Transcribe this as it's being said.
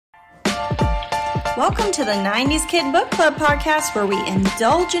Welcome to the 90s Kid Book Club podcast, where we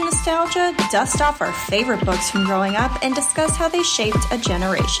indulge in nostalgia, dust off our favorite books from growing up, and discuss how they shaped a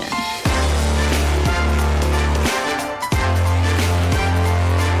generation.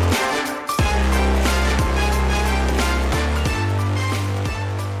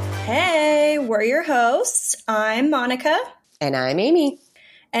 Hey, we're your hosts. I'm Monica. And I'm Amy.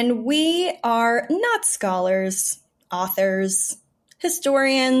 And we are not scholars, authors,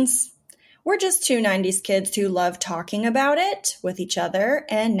 historians. We're just two 90s kids who love talking about it with each other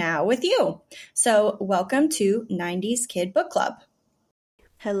and now with you. So welcome to 90s Kid Book Club.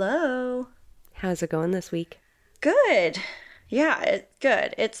 Hello. How's it going this week? Good. Yeah,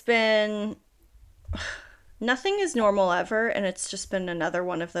 good. It's been... Nothing is normal ever, and it's just been another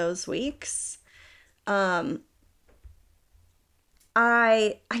one of those weeks. I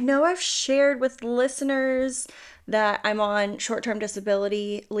know I've shared with listeners that I'm on short-term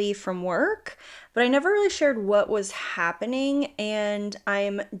disability leave from work, but I never really shared what was happening, and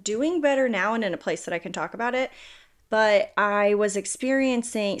I'm doing better now and in a place that I can talk about it. But I was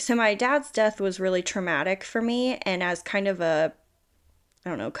experiencing, so my dad's death was really traumatic for me, and as kind of a,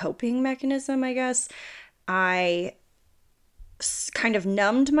 coping mechanism, I guess, I kind of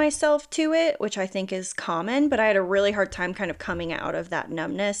numbed myself to it, which I think is common, but I had a really hard time kind of coming out of that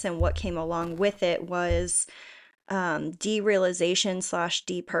numbness, and what came along with it was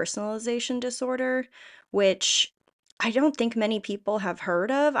derealization/depersonalization disorder, which I don't think many people have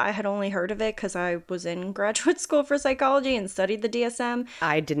heard of. I had only heard of it because I was in graduate school for psychology and studied the DSM.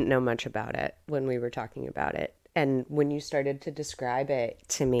 I didn't know much about it when we were talking about it. And when you started to describe it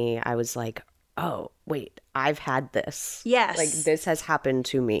to me, I was like, oh, wait, I've had this. Yes. Like, this has happened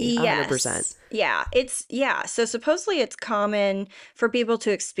to me, 100%. Yeah. So supposedly it's common for people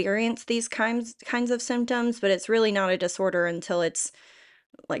to experience these kinds of symptoms, but it's really not a disorder until it's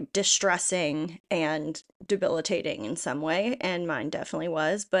like distressing and debilitating in some way. And mine definitely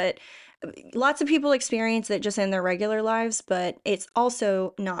was. But lots of people experience it just in their regular lives, but it's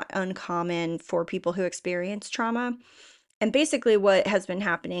also not uncommon for people who experience trauma. And basically what has been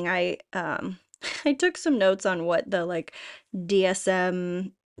happening, I took some notes on what the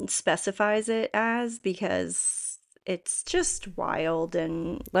DSM specifies it as, because it's just wild.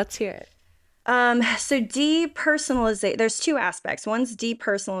 And let's hear it. So depersonalization, there's two aspects. One's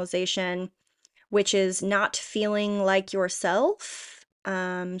depersonalization, which is not feeling like yourself.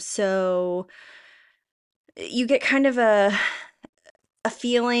 So you get kind of a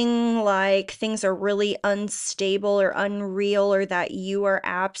feeling like things are really unstable or unreal, or that you are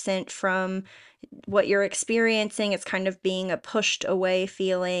absent from what you're experiencing. It's kind of being a pushed away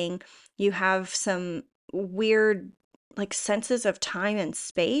feeling. You have some weird senses of time and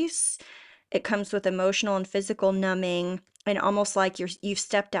space. It comes with emotional and physical numbing, and almost like you've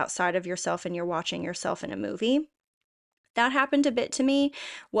stepped outside of yourself and you're watching yourself in a movie. That happened a bit to me.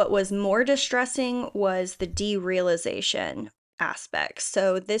 What was more distressing was the derealization aspects.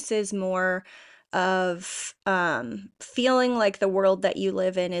 So this is more of feeling like the world that you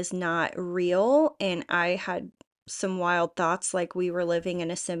live in is not real. And I had some wild thoughts like we were living in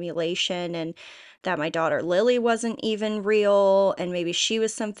a simulation, and that my daughter Lily wasn't even real, and maybe she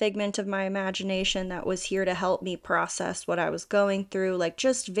was some figment of my imagination that was here to help me process what I was going through.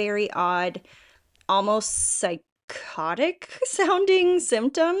 Just very odd, almost psychotic sounding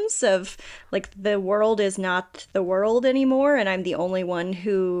symptoms of the world is not the world anymore, and I'm the only one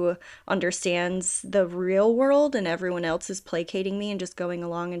who understands the real world, and everyone else is placating me and just going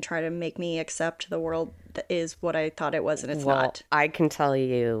along and trying to make me accept the world that is what I thought it was, and it's not. I can tell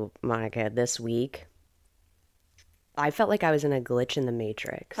you, Monica, this week I felt like I was in a glitch in the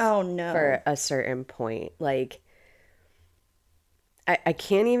Matrix. Oh no. For a certain point. I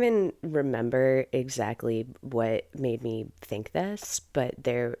can't even remember exactly what made me think this, but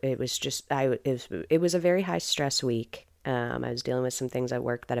it was a very high stress week. I was dealing with some things at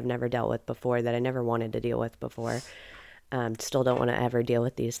work that I've never dealt with before, that I never wanted to deal with before. Still don't want to ever deal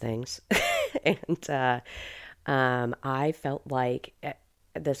with these things. And I felt like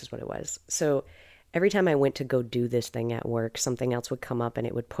this is what it was. So every time I went to go do this thing at work, something else would come up and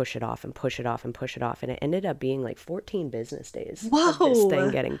it would push it off and push it off and push it off. And it ended up being 14 business days of this thing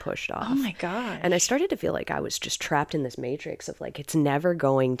getting pushed off. Oh my gosh. And I started to feel like I was just trapped in this matrix of it's never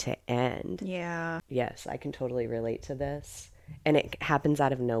going to end. Yeah. Yes, I can totally relate to this. And it happens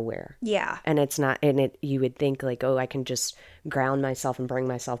out of nowhere. Yeah. And it's not, you would think oh, I can just ground myself and bring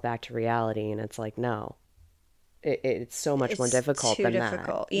myself back to reality. And it's no. It's so much more difficult than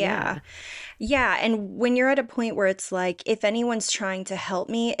that. Yeah. And when you're at a point where it's if anyone's trying to help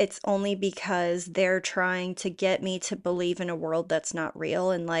me, it's only because they're trying to get me to believe in a world that's not real.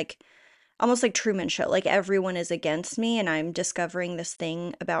 And almost like Truman Show. Like everyone is against me, and I'm discovering this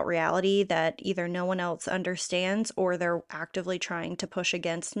thing about reality that either no one else understands or they're actively trying to push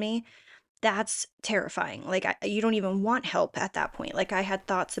against me. That's terrifying. Like, you don't even want help at that point. Like, I had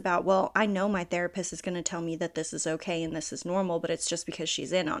thoughts about, well, I know my therapist is going to tell me that this is okay and this is normal, but it's just because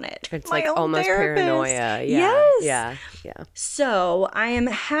she's in on it. It's My like own almost therapist. paranoia. Yeah, Yes. yeah, yeah. So I am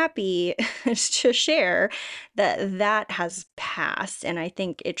happy to share that that has passed. And I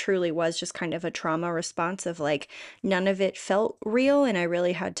think it truly was just kind of a trauma response of like, none of it felt real. And I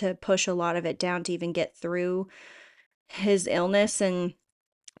really had to push a lot of it down to even get through his illness and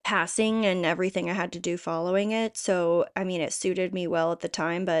passing and everything I had to do following it. So, I mean, it suited me well at the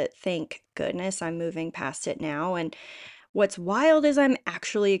time, but thank goodness I'm moving past it now. And what's wild is I'm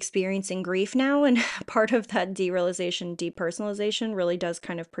actually experiencing grief now. And part of that derealization, depersonalization really does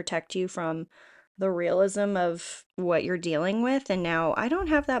kind of protect you from the realism of what you're dealing with. And now I don't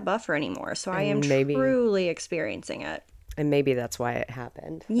have that buffer anymore. So I am And maybe truly experiencing it. and maybe that's why it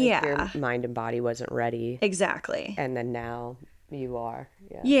happened. Like your Yeah, mind and body wasn't ready, exactly. and then now you are.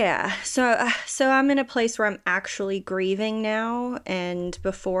 Yeah. Yeah, so I'm in a place where I'm actually grieving now, and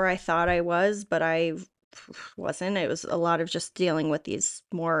before I thought I was, but I wasn't. It was a lot of just dealing with these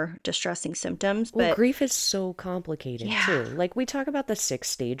more distressing symptoms, Well, but grief is so complicated yeah, too. Like we talk about the 6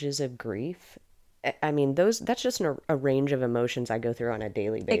 stages of grief. I mean, those that's just a range of emotions I go through on a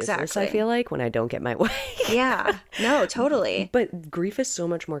daily basis, I exactly. feel like, when I don't get my way. Yeah, no, totally. But grief is so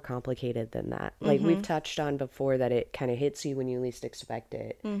much more complicated than that. Like we've Mm-hmm. touched on before, that it kind of hits you when you least expect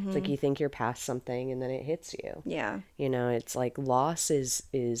it. It's like Mm-hmm. you think you're past something and then it hits you. Yeah. You know, it's like loss is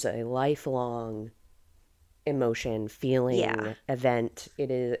a lifelong emotion, Yeah, feeling, event.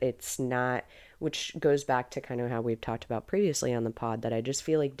 It's not, which goes back to kind of how we've talked about previously on the pod, that I just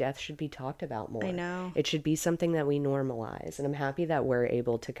feel like death should be talked about I more. know. It should be something that we normalize, and I'm happy that we're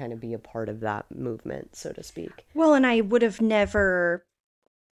able to kind of be a part of that movement, so to speak. Well, and I would have never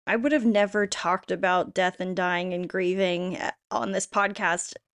talked about death and dying and grieving on this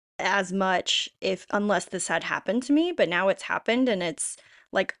podcast as much if unless this had happened to me, but now it's happened and it's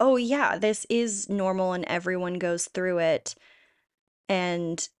like, oh yeah, this is normal and everyone goes through it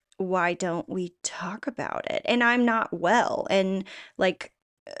and why don't we talk about it? And I'm not well and like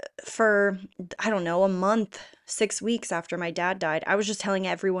for I don't know, a month, 6 weeks after my dad died, I was just telling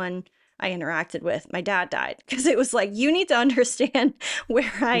everyone I interacted with, my dad died. Because it was like, you need to understand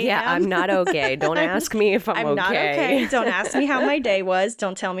where I Yeah, am. I'm not okay. Don't I'm, ask me if I'm I'm not okay. okay. Don't ask me how my day was.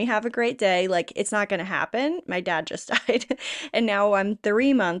 Don't tell me have a great day. Like, it's not going to happen. My dad just died. And now I'm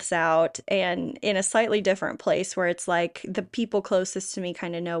 3 months out and in a slightly different place where it's like the people closest to me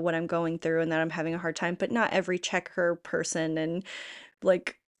kind of know what I'm going through and that I'm having a hard time, but not every checker person and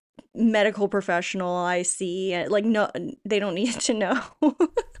like medical professional I see. Like, no, they don't need to know.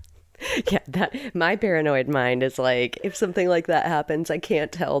 Yeah, that my paranoid mind is like, if something like that happens, I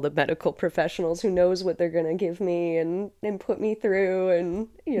can't tell the medical professionals who knows what they're gonna give me and put me through, and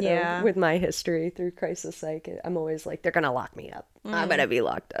Yeah. with my history through crisis psych, I'm always like, they're gonna lock me up. I'm Mm. gonna be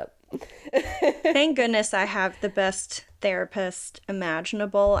locked up. Thank goodness I have the best therapist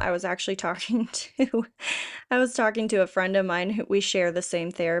imaginable. I was talking to a friend of mine who we share the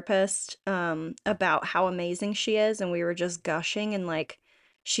same therapist, about how amazing she is, and we were just gushing and like,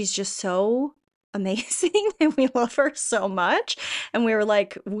 she's just so amazing and we love her so much. And we were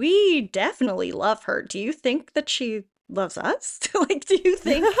like, we definitely love her. Do you think that she loves us? Like, do you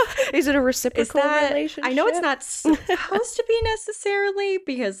think Is it a is reciprocal that I know it's relationship? not supposed to be necessarily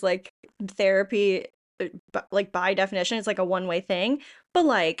because like therapy like by definition it's like a one-way thing, but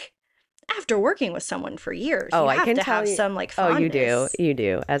like after working with someone for years, Oh, you I have can to tell have you. some like Oh, you do. fondness. You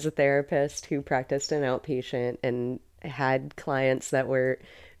do. As a therapist who practiced an outpatient and had clients that were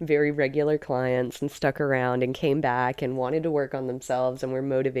very regular clients and stuck around and came back and wanted to work on themselves and were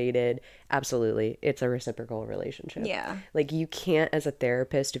motivated, absolutely. It's a reciprocal relationship. Yeah. Like, you can't, as a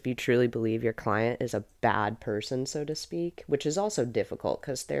therapist, if you truly believe your client is a bad person, so to speak, which is also difficult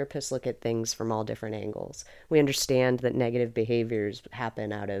because therapists look at things from all different angles. We understand that negative behaviors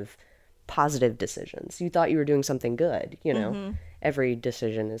happen out of positive decisions. You thought you were doing something good. Mm-hmm. Every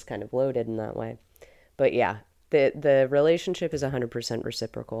decision is kind of loaded in that way. But yeah, the relationship is 100%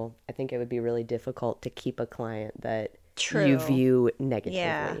 reciprocal. I think it would be really difficult to keep a client that you True. view Yeah.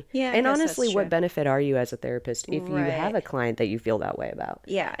 negatively. Yeah, I And guess that's honestly, what true. benefit are you as a therapist if you have Right. a client that you feel that way about?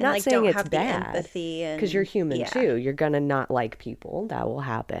 Yeah, and Not like saying don't it's have the bad, empathy because you're and human yeah. too. You're gonna not like people. That will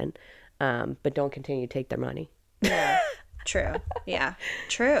happen. But don't continue to take their money. Yeah. True. Yeah.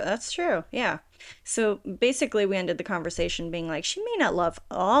 True. That's true. Yeah. So basically, we ended the conversation being like, she may not love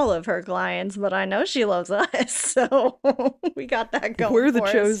all of her clients, but I know she loves us. So we got that going We're the for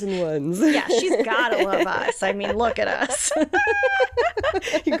us. chosen ones. Yeah, she's gotta love us. I mean, look at us.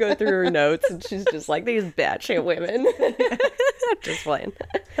 You go through her notes and she's just like, these batshit women. Just playing.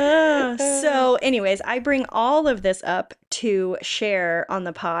 So, anyways, I bring all of this up to share on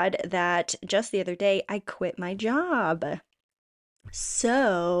the pod that just the other day I quit my job. And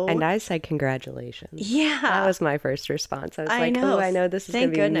So, I said, congratulations. That yeah, was my first response. I was I like, oh, know. I know this is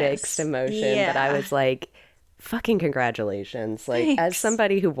going Thank to be mixed goodness. emotion, but I Yeah, was like, fucking congratulations. Like, as thanks.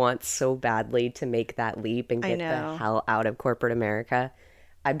 somebody who wants so badly to make that leap and I get the know. hell out of corporate America,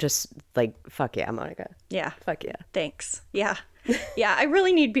 I'm just like, fuck yeah, Monica. Yeah, Fuck yeah. thanks. Yeah. Yeah, I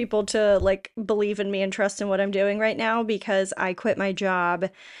really need people to like believe in me and trust in what I'm doing right now because I quit my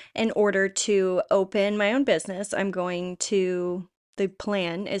job in order to open my own business. The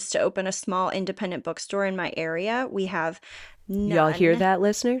plan is to open a small independent bookstore in my area. We have Y'all hear none. that,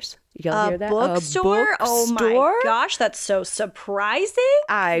 listeners? Y'all A hear that? A bookstore? Oh my bookstore? gosh, that's so surprising,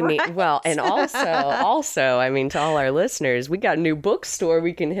 I mean, right? well, and also, I mean, to all our listeners, we got a new bookstore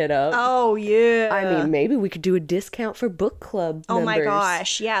we can hit up. Oh I mean, yeah. maybe we could do a discount for book club Oh my members.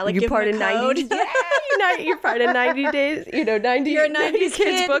 gosh. Yeah, like You give them part a of code. 90s? Yeah, you're part of 90 days, 90, You're a 90 90s kids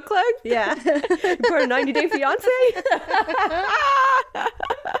kid? book club? Yeah. You're part of 90 Day Fiance?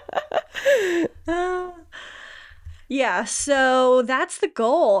 Yeah, so that's the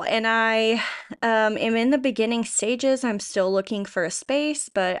goal. And I am in the beginning stages. I'm still looking for a space,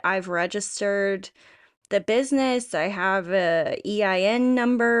 but I've registered the business. I have a EIN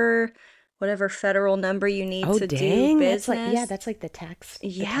number, whatever federal number you need Oh, to do dang. That's like, yeah, business. that's like the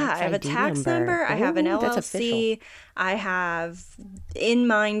Yeah, I tax have a ID tax number. number. I have an Oh, that's official. LLC. I have in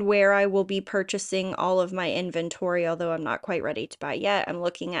mind where I will be purchasing all of my inventory, although I'm not quite ready to buy yet. I'm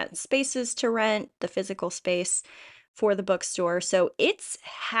looking at spaces to rent, the physical space for the bookstore. So it's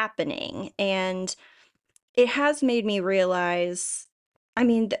happening. And it has made me realize, I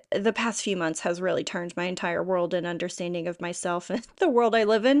mean, the past few months has really turned my entire world and understanding of myself and the world I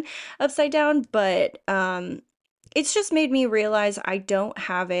live in upside down. But it's just made me realize I don't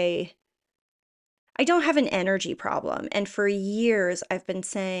have an energy problem. And for years, I've been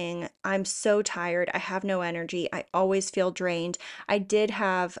saying, I'm so tired. I have no energy. I always feel drained. I did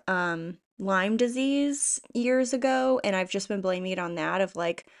have Lyme disease years ago, and I've just been blaming it on that of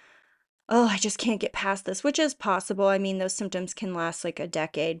like, oh, I just can't get past this, which is possible. I mean, those symptoms can last like a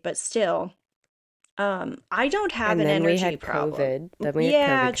decade, but still, I don't have And an then we energy had problem. COVID. Then we had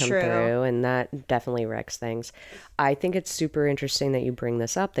Yeah, COVID come true. through, and that definitely wrecks things. I think it's super interesting that you bring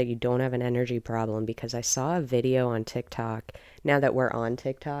this up, that you don't have an energy problem, because I saw a video on TikTok. Now that we're on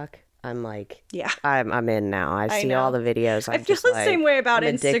TikTok, I'm like, Yeah, I'm in now. I I see all know. the videos. I I'm feel just the same like, way about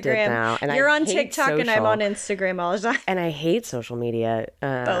I'm addicted Instagram. now, and I You're on hate TikTok and I'm on social. Instagram all the time. And I hate social media.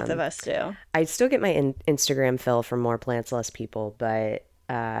 Both of us do. I still get my Instagram fill from More Plants, Less People, but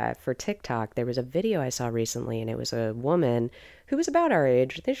for TikTok, there was a video I saw recently, and it was a woman who was about our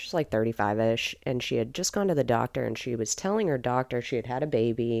age. I think she was like 35-ish, and she had just gone to the doctor, and she was telling her doctor she had had a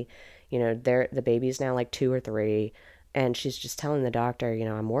baby. The baby's now like 2 or 3, and she's just telling the doctor,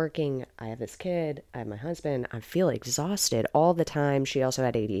 I'm working, I have this kid, I have my husband, I feel exhausted all the time. She also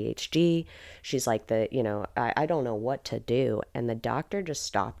had ADHD. She's like, I don't know what to do. And the doctor just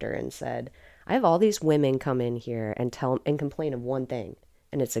stopped her and said, I have all these women come in here and complain of one thing,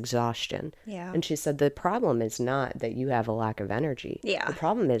 and it's exhaustion. Yeah. And she said, the problem is not that you have a lack of energy. The Yeah.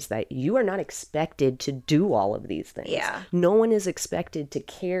 problem is that you are not expected to do all of these things. Yeah. No one is expected to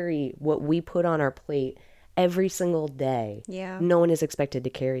carry what we put on our plate every single day. Yeah. No one is expected to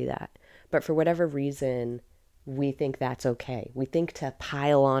carry that. But for whatever reason, we think that's okay. We think to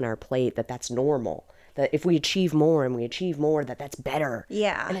pile on our plate that's normal. That if we achieve more and we achieve more, that's better.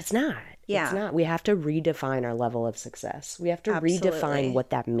 Yeah. And it's not. It's Yeah. not. We have to redefine our level of success. We have to redefine Absolutely. what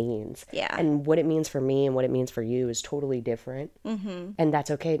that means. Yeah. And what it means for me and what it means for you is totally different. Mm-hmm. And that's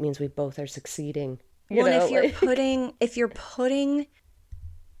okay. It means we both are succeeding. Well, and Like,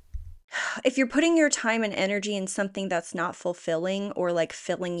 if you're putting your time and energy in something that's not fulfilling or like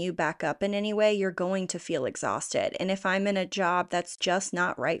filling you back up in any way, you're going to feel exhausted. And if I'm in a job that's just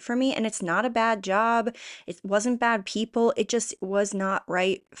not right for me, and it's not a bad job, it wasn't bad people, it just was not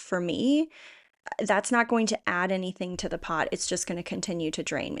right for me, that's not going to add anything to the pot. It's just going to continue to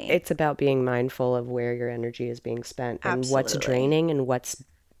drain me. it's about being mindful of where your energy is being spent and what's Absolutely. draining and what's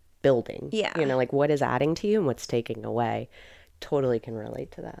building. Yeah. Like what is adding to you and what's taking away. Totally can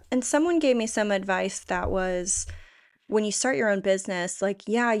relate to that. And someone gave me some advice that was when you start your own business, like,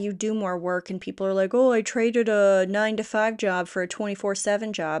 yeah, you do more work and people are like, oh, I traded a 9 to 5 job for a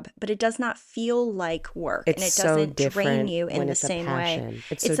 24/7 job, but it does not feel like work and It's it so doesn't drain different you in when the it's a same way. passion.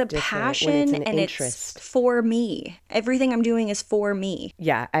 It's so It's a different when it's passion an and it's interest. for me. Everything I'm doing is for me.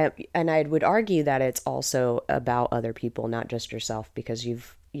 Yeah, and I would argue that it's also about other people, not just yourself, because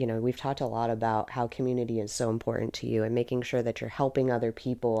we've talked a lot about how community is so important to you and making sure that you're helping other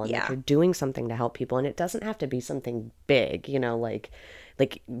people and that Yeah. you're doing something to help people. And it doesn't have to be something big,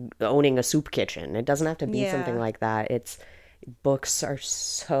 like owning a soup kitchen. It doesn't have to be something Yeah. like that. It's books are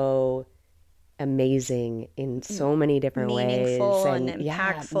so amazing in so many different ways. Meaningful and And yeah,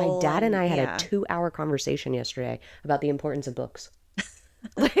 my impactful dad and and I had a yeah. 2 hour conversation yesterday about the importance of books.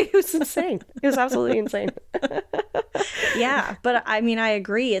 Like, it was insane. It was absolutely insane. Yeah, but I mean I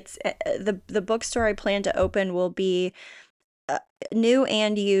agree. It's the bookstore I plan to open will be uh, new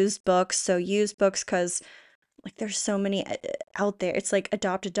and used books. So used books cuz like there's so many out there. It's like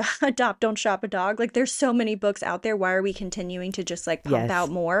adopt a dog, adopt, don't shop a dog. Like there's so many books out there. Why are we continuing to just like pump out Yes.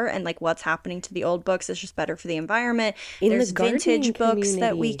 more? And like what's happening to the old books is just better for the environment. In the There's gardening vintage books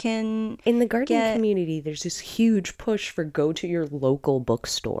that we community, can in the gardening get. community, there's this huge push for go to your local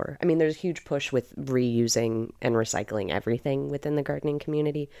bookstore. I mean, there's a huge push with reusing and recycling everything within the gardening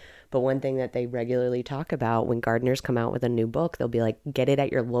community. But one thing that they regularly talk about when gardeners come out with a new book, they'll be like, get it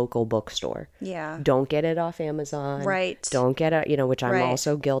at your local bookstore. Yeah. Don't get it off Amazon. Right. Don't get it, which I'm Right.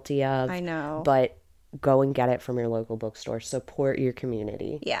 also guilty I of, know. but go and get it from your local bookstore. Support your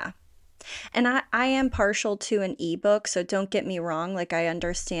community. Yeah. And I am partial to an ebook, so don't get me wrong. Like I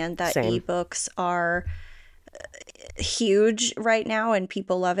understand that Same. ebooks are huge right now and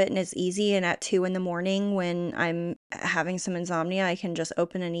people love it and it's easy, and at 2 in the morning when I'm having some insomnia I can just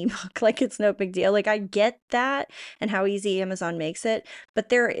open an ebook like it's no big deal. Like I get that and how easy Amazon makes it, but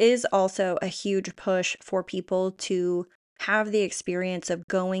there is also a huge push for people to have the experience of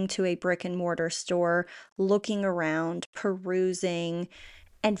going to a brick and mortar store, looking around, perusing,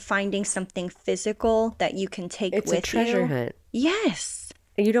 and finding something physical that you can take It's a with treasure you. hunt. Yes.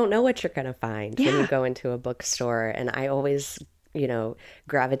 You don't know what you're going to find when you Yeah. go into a bookstore. And I always,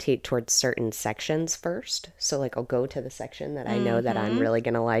 gravitate towards certain sections first. So, like, I'll go to the section that I know that I'm Mm-hmm. really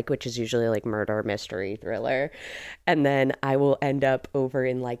going to like, which is usually like murder, mystery, thriller. And then I will end up over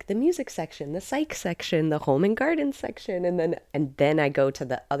in like the music section, the psych section, the home and garden section. And then I go to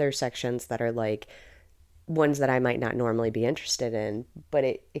the other sections that are like ones that I might not normally be interested in, but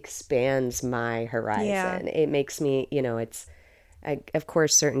it expands my Yeah. horizon. It makes me, of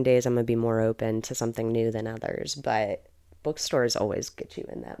course, certain days I'm gonna be more open to something new than others, but bookstores always get you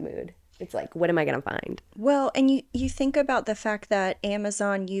in that mood. It's like, what am I gonna find? Well, and you think about the fact that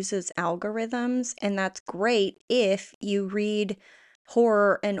Amazon uses algorithms, and that's great if you read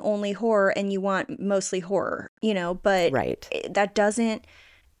horror and only horror and you want mostly horror, but Right. that doesn't,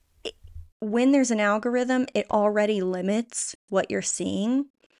 when there's an algorithm, it already limits what you're seeing.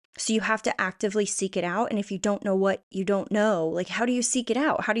 So you have to actively seek it out. And if you don't know what you don't know, like how do you seek it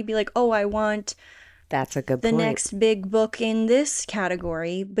out? How do you be like, oh, I want That's a good the point. next big book in this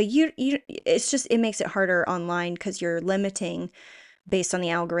category? But it's just, it makes it harder online because you're limiting based on the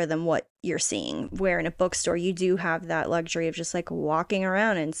algorithm what you're seeing. Where in a bookstore, you do have that luxury of just like walking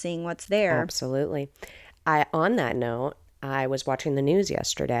around and seeing what's there. Absolutely. On that note, I was watching the news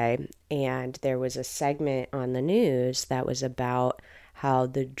yesterday, and there was a segment on the news that was about how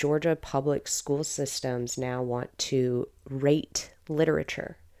the Georgia public school systems now want to rate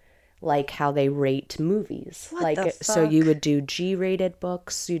literature, like how they rate movies. What the Like, so you fuck? would do G-rated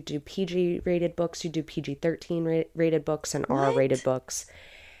books, you do PG-rated books, you do PG-13 rated books, and R-rated What? books.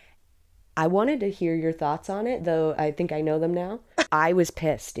 I wanted to hear your thoughts on it, though I think I know them now. I was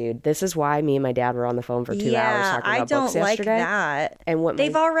pissed, dude. This is why me and my dad were on the phone for 2 hours Yeah, talking I about books don't like yesterday. that. And what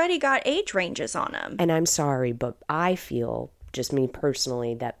They've my already got age ranges on them. and I'm sorry, but I feel, just me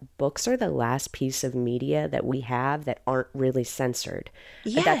personally, that books are the last piece of media that we have that aren't really censored.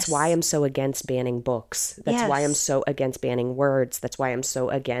 And that's why Yes. I'm so against banning books. That's why I'm Yes. so against banning words. That's why I'm so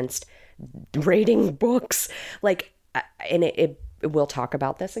against rating books. Like, and we'll talk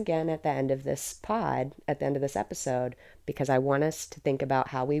about this again at the end of this pod, at the end of this episode, because I want us to think about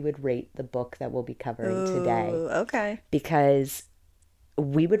how we would rate the book that we'll be covering today. Ooh, okay. Because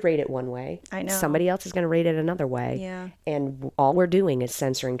we would rate it one way, I know. somebody else is going to rate it another way, Yeah. and all we're doing is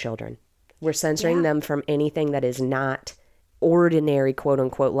censoring children. We're censoring Yeah. them from anything that is not ordinary, quote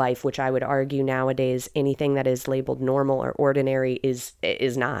unquote, life, which I would argue nowadays anything that is labeled normal or ordinary is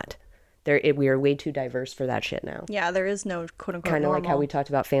not. We are way too diverse for that shit now. Yeah, there is no quote unquote Kind of like how we normal. talked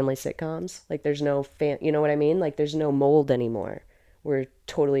about family sitcoms. Like there's no you know what I mean? Like there's no mold anymore. We're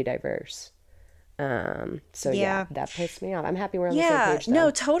totally diverse. So yeah, Yeah. that pissed me off. I'm happy we're on the same Yeah, page no,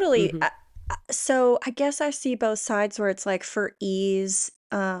 though. totally. Hmm. So I guess I see both sides where it's like for ease,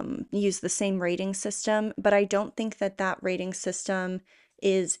 use the same rating system, but I don't think that that rating system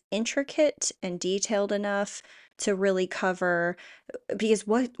is intricate and detailed enough to really cover because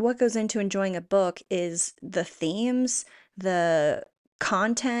what goes into enjoying a book is the themes, the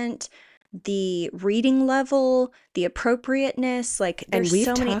content, the reading level, the appropriateness. Like And there's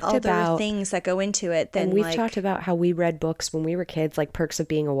so many other things that go into it than we've talked like about how we read books when we were kids, like Perks of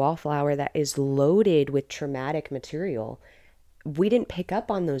Being a Wallflower, that is loaded with traumatic material. We didn't pick up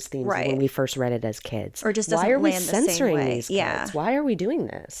on those themes when right. we first read it as kids. Or just Why are doesn't we land the same censoring way. these kids? Yeah. Why are we doing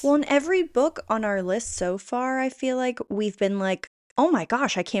this? Well, in every book on our list so far, I feel like we've been like, oh my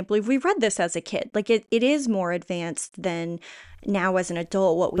gosh, I can't believe we read this as a kid. Like it is more advanced than now as an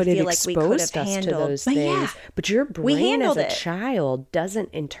adult, what we But it feel like we could have exposed us to handled. those But yeah, things. But your we brain as handled a it. child doesn't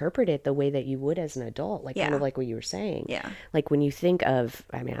interpret it the way that you would as an adult, like kind of Yeah. like what you were saying. Yeah. Like when you think of,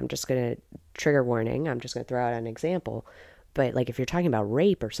 I mean, I'm just going to trigger warning, I'm just going to throw out an example. But like if you're talking about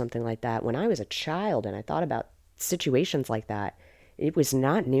rape or something like that, when I was a child and I thought about situations like that, it was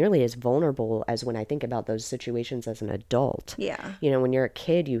not nearly as vulnerable as when I think about those situations as an adult. Yeah. You know, when you're a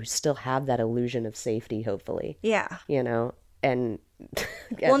kid, you still have that illusion of safety, hopefully, Yeah. you know, and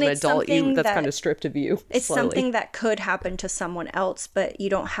Well, as and an adult, you that's kind of stripped of you it's slowly. something that could happen to someone else, but you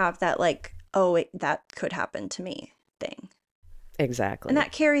don't have that like, oh, that could happen to me thing. And Exactly.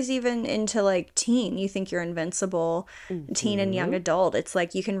 that carries even into like teen. You think you're invincible, teen and young Hmm. adult. It's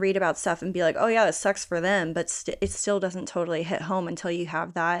like you can read about stuff and be like, oh yeah, this sucks for them, but it still doesn't totally hit home until you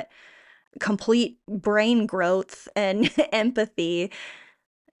have that complete brain growth and empathy.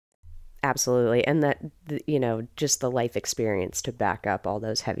 Absolutely. And that, you know, just the life experience to back up all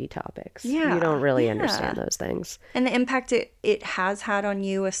those heavy topics. You don't Yeah, really understand yeah. those things. And the impact it has had on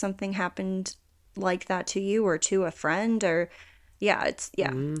you if something happened like that to you or to a friend or yeah, it's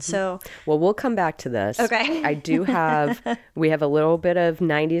yeah. Hmm. So, Well, we'll come back to this. I okay. do have, we have a little bit of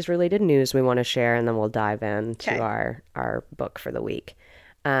 90s related news we want to share, and then we'll dive into Okay. our book for the week.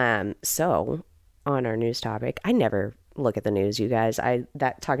 So on our news topic, I never look at the news, you guys.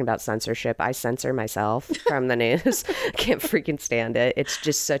 That talking about censorship, I censor myself from the news. I can't freaking stand it. It's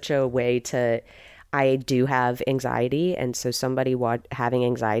just such a way to, I do have anxiety, and so somebody having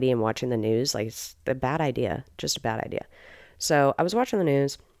anxiety and watching the news, like it's a bad idea, just a bad idea. So I was watching the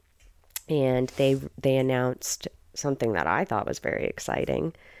news, and they announced something that I thought was very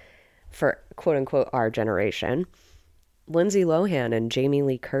exciting for quote unquote our generation. Lindsay Lohan and Jamie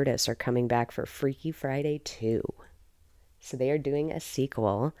Lee Curtis are coming back for Freaky Friday 2. So they are doing a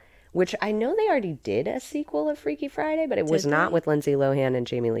sequel, which I know they already did a sequel of Freaky Friday, but it was Did not they? with Lindsay Lohan and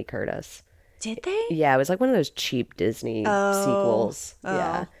Jamie Lee Curtis. Did they? Yeah, it was like one of those cheap Disney Oh, sequels.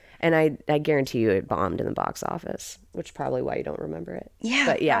 Yeah. oh. And I guarantee you it bombed in the box office, which is probably why you don't remember it. Yeah,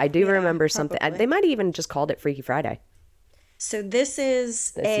 But yeah, I do yeah, remember something. They probably. might even just called it Freaky Friday, So this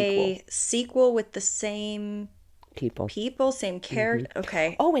is the sequel. a sequel with the same People. people, same character.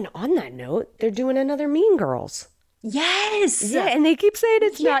 Okay. Oh, and on that note, they're doing another Mean Girls. Yes. Yeah, and they keep saying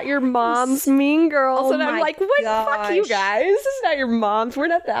it's not your mom's Yes. Mean Girls, Oh and I'm my like, what? Fuck you gosh. guys! This is not your mom's. We're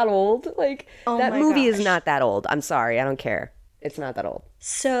not that old. Like Oh that my movie is gosh. not that old. I'm sorry, I don't care. It's not that old.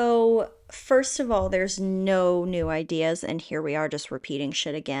 So, first of all, there's no new ideas, and here we are just repeating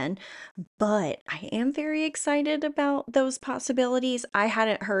shit again. But I am very excited about those possibilities. I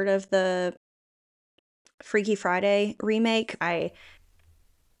hadn't heard of the Freaky Friday remake. I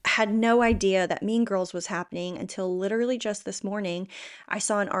had no idea that Mean Girls was happening until literally just this morning. I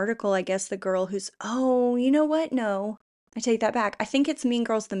saw an article, I guess the girl who's, oh, you know what? No, I take that back. I think it's Mean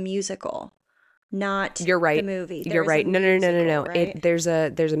Girls the musical, not You're the right. movie. There You're is a right. No, no, no, no, musical, no. right? There's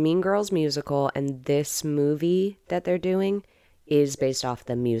a Mean Girls musical, and this movie that they're doing is based off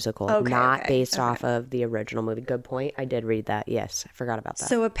the musical, Okay, not okay, based okay. off of the original movie. Good point. I did read that. Yes, I forgot about that.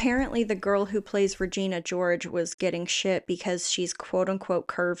 So apparently the girl who plays Regina George was getting shit because she's quote unquote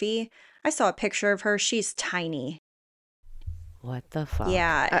curvy. I saw a picture of her. She's tiny. What the fuck?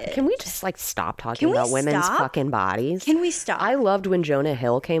 Yeah. Can we just like stop Can talking we about women's stop? fucking bodies? Can we I stop? loved when Jonah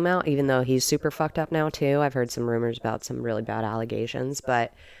Hill came out, even though he's super fucked up now too. I've heard some rumors about some really bad allegations,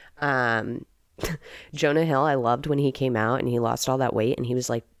 but um, Jonah Hill, I loved when he came out and he lost all that weight and he was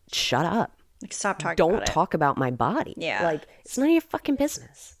like, "Shut up! Like, stop talking Don't about it. talk about my body. Yeah. Like it's none of your fucking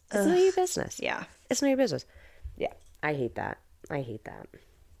business. It's none of your Ugh. business. Yeah. It's none of your business." Yeah, I hate that. I hate that.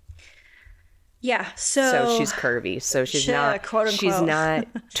 Yeah. So So, she's curvy. So she's not. quote She's unquote,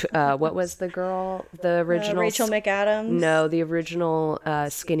 not. What was the girl? The original. Rachel McAdams. No, the original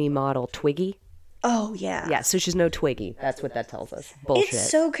skinny model, Twiggy. Oh, yeah. Yeah, so she's no Twiggy. That's what that tells us. It's Bullshit.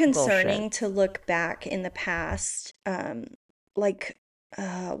 so Bullshit. concerning to look back in the past. Like,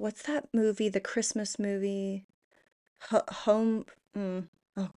 what's that movie, the Christmas movie? Home,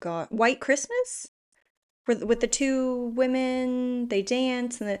 oh God, White Christmas? With the two women, they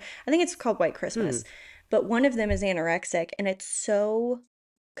dance, and I think it's called White Hmm. Christmas. But one of them is anorexic, and it's so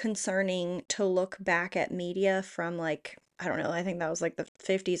concerning to look back at media from like, I don't know, I think that was like the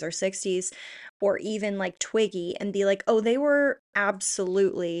 50s or 60s, or even like Twiggy, and be like, oh, they were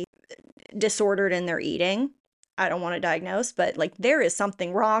absolutely disordered in their eating. I don't want to diagnose, but like there is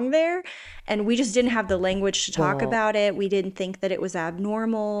something wrong there. And we just didn't have the language to talk Well, about it. We didn't think that it was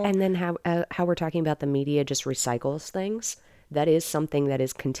abnormal. and then how we're talking about the media just recycles things. That is something that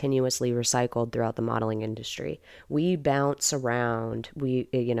is continuously recycled throughout the modeling industry. We bounce around.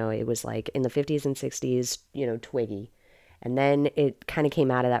 It was like in the 50s and 60s, Twiggy. And then it kind of came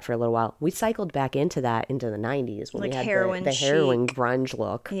out of that for a little while. We cycled back into that into the 90s when we Like had the, heroin the heroin chic. grunge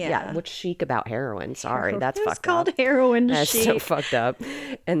look. Yeah, Yeah. what's chic about heroin? Sorry, It that's was fucked called up. heroin That's so chic. fucked up.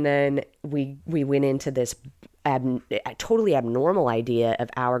 And then we went into this totally abnormal idea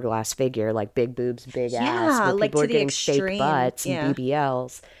of hourglass figure, like big boobs, big ass, Yeah, where like people to are the getting fake extreme. butts and Yeah.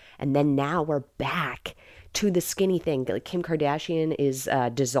 BBLs. And then now we're back to the skinny thing. Like Kim Kardashian is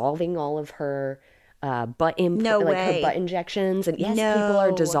dissolving all of her No like her butt way. injections, and yes, people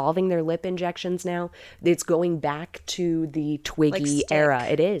are No. dissolving their lip injections now. It's going back to the Like Twiggy era.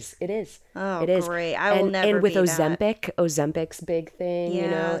 stick. It Oh, is. great. I will And never with be that. Ozempic's big thing,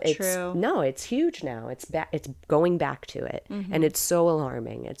 Yeah, it's true. no, it's huge now. It's back. It's going back to it, and Mm-hmm. it's so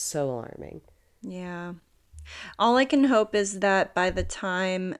alarming. It's so alarming. Yeah. All I can hope is that by the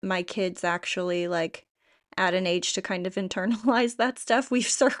time my kids actually like at an age to kind of internalize that stuff, we've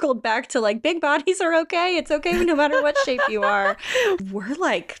circled back to like big bodies are okay. It's okay no matter what shape you are. We're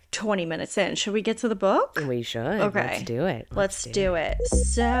like 20 minutes in. Should we get to the book? We should. Let's Okay. do it. Let's Let's do it. do it.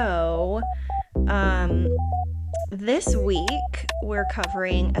 So, um this week we're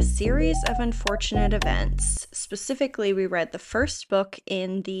covering a series of unfortunate events. Specifically, we read the first book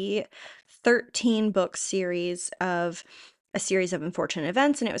in the 13 book series of a series of unfortunate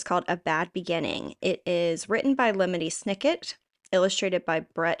events, and it was called A Bad Beginning. It is written by Lemony Snicket, illustrated by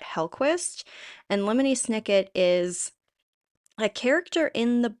Brett Helquist, and Lemony Snicket is a character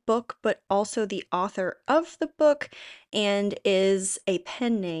in the book, but also the author of the book, and is a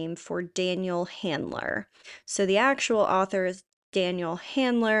pen name for Daniel Handler. So the actual author is Daniel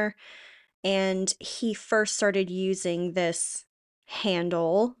Handler, and he first started using this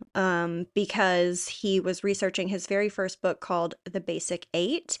handle because he was researching his very first book called The Basic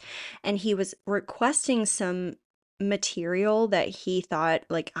Eight, and he was requesting some material that he thought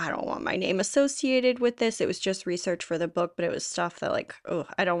like I don't want my name associated with this. It was just research for the book, but it was stuff that like, oh,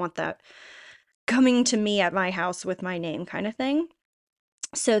 I don't want that coming to me at my house with my name kind of thing.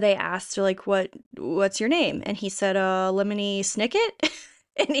 So they asked like what's your name? And he said Lemony Snicket.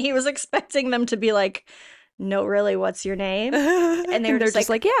 And he was expecting them to be like, no, really, what's your name? And they were And they're just just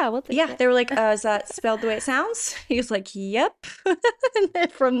like, like, yeah, we'll take yeah, it. they were like, is that spelled the way it sounds? He was like, yep. And then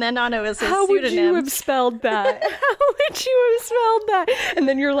from then on, it was his How would you pseudonym. have spelled that? How would you have spelled that? And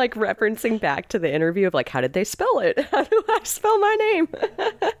then you're like referencing back to the interview of like, how did they spell it? How do I spell my name?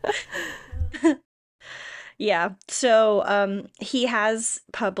 Yeah. So he has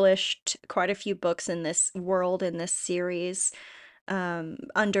published quite a few books in this world, in this series,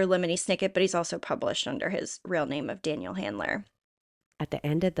 under Lemony Snicket, but he's also published under his real name of Daniel Handler. At the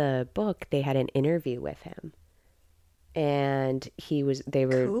end of the book, they had an interview with him. And they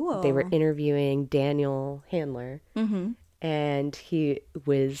were Cool. interviewing Daniel Handler, Mm-hmm. and he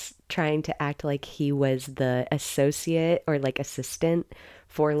was trying to act like he was the associate or like assistant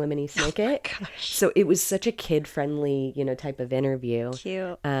for Lemony Oh my Snicket. gosh. So it was such a kid-friendly, type of interview.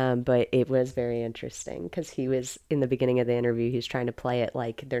 Cute. But it was very interesting because he was in the beginning of the interview, he's trying to play it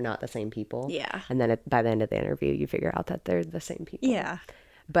like they're not the same people. Yeah. And then by the end of the interview, you figure out that they're the same people. Yeah.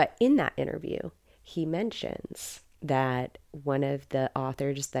 But in that interview, he mentions that one of the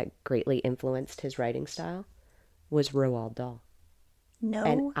authors that greatly influenced his writing style was Roald Dahl. And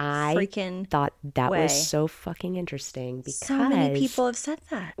No I freaking thought that was way. so fucking interesting So many because, people have said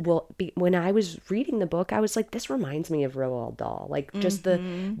that. well, when I was reading the book, I was like, this reminds me of Roald Dahl. Like, just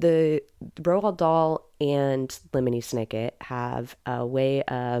Mm-hmm. the Roald Dahl and Lemony Snicket have a way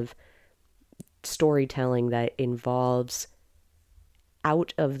of storytelling that involves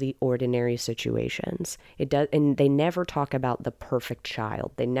out of the ordinary situations. It does, and they never talk about the perfect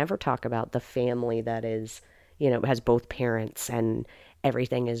child. They never talk about the family that is, has both parents and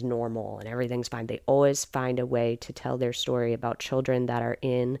everything is normal and everything's fine. They always find a way to tell their story about children that are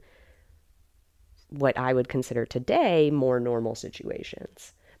in what I would consider today more normal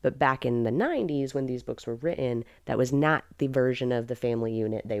situations. But back in the 90s, when these books were written, that was not the version of the family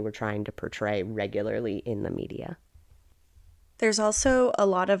unit they were trying to portray regularly in the media. There's also a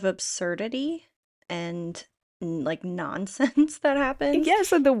lot of absurdity and like nonsense that happens.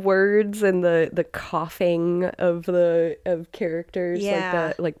 Yes, and the words and the coughing of the of characters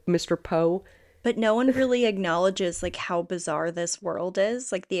Yeah, like Mr. Poe. but no one really acknowledges like how bizarre this world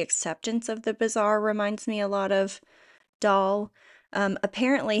is. Like the acceptance of the bizarre reminds me a lot of Dahl.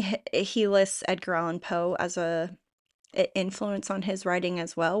 Apparently, he lists Edgar Allan Poe as a influence on his writing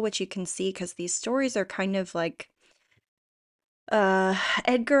as well, which you can see because these stories are kind of like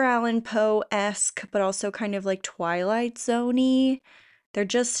Edgar Allan Poe-esque, but also kind of like Twilight Zone-y. They're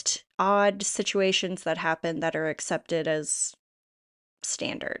just odd situations that happen that are accepted as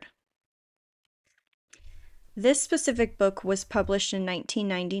standard. This specific book was published in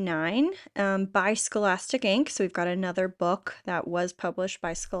 1999 by Scholastic Inc. So we've got another book that was published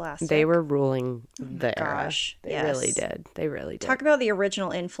by They Scholastic. were ruling Oh my the era. gosh, They really yes. did. They really did. Talk about the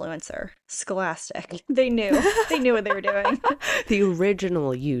original influencer, Scholastic. They knew. They knew what they were doing. The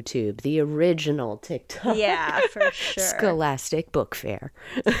original YouTube, the original TikTok, Yeah, for sure. Scholastic Book Fair.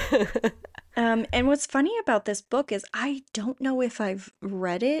 And what's funny about this book is I don't know if I've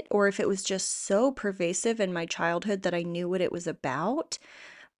read it or if it was just so pervasive in my childhood that I knew what it was about,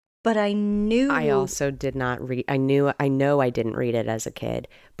 but I I knew, also did not read. I know I didn't read it as a kid,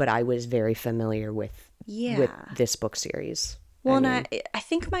 but I was very familiar with yeah. this book series. Well, I and mean, I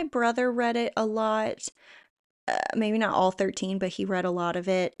think my brother read it a lot. Maybe not all 13, but he read a lot of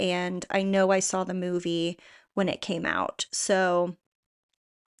it. And I know I saw the movie when it came out. So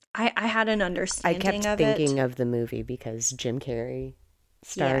I had an I understanding kept of it. thinking of the movie because Jim Carrey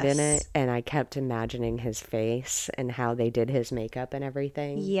starred in it, Yes. and I kept imagining his face and how they did his makeup and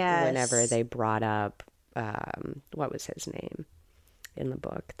everything whenever Yes. they brought up what was his name in the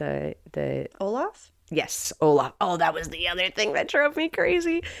book? The Olaf? Yes, Olaf. Oh, that was the other thing that drove me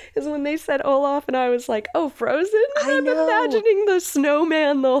crazy is when they said Olaf, and I was like, "Oh, Frozen." And I I'm know. imagining the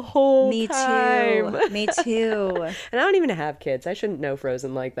snowman the whole Me time. too. Me too. And I don't even have kids. I shouldn't know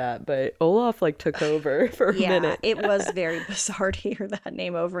Frozen like that, but Olaf like took over for a Yeah, minute. it was very bizarre to hear that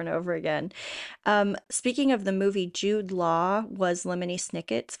name over and over again. Speaking of the movie, Jude Law was Lemony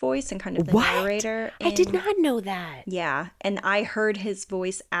Snicket's voice and kind of the What? narrator I did in. not know that. Yeah, and I heard his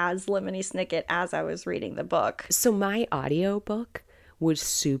voice as Lemony Snicket as I was reading the book. So my audiobook was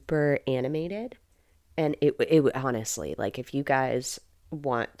super animated, and it honestly, like, if you guys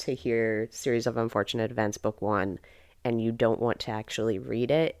want to hear Series of Unfortunate Events book 1 and you don't want to actually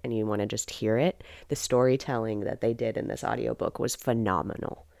read it and you want to just hear it, the storytelling that they did in this audiobook was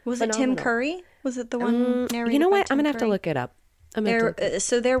phenomenal. Was it Tim Phenomenal. Curry? Was it the one You know narrated by what? I'm Tim gonna have to Curry? look it up. I'm gonna have to look it up.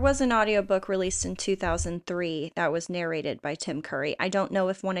 So there was an audiobook released in 2003 that was narrated by Tim Curry. I don't know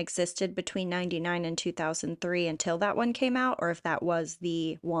if one existed between 99 and 2003 until that one came out or if that was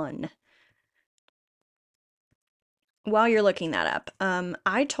the one. While you're looking that up,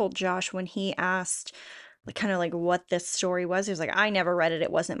 I told Josh when he asked like kind of like what this story was, he was like, I never read it,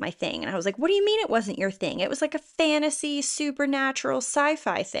 it wasn't my thing. And I was like, what do you mean it wasn't your thing? It was like a fantasy, supernatural,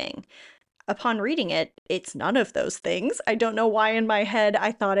 sci-fi thing. Upon reading it, it's none of those things. I don't know why in my head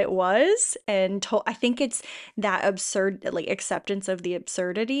I thought it was. I think it's that absurd, like acceptance of the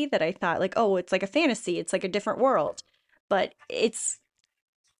absurdity that I thought, like, oh, it's like a fantasy, it's like a different world. But it's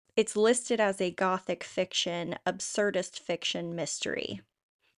listed as a gothic fiction, absurdist fiction mystery,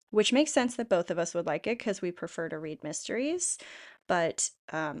 which makes sense that both of us would like it because we prefer to read mysteries. But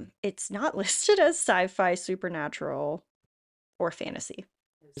it's not listed as sci-fi, supernatural, or fantasy.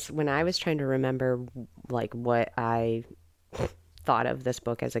 When I was trying to remember like what I thought of this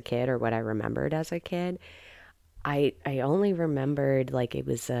book as a kid or what I remembered as a kid, I only remembered like it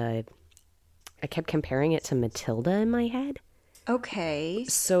was I kept comparing it to Matilda in my head. Okay.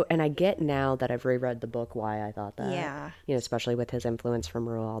 So, and I get now that I've reread the book why I thought that, Yeah. you know, especially with his influence from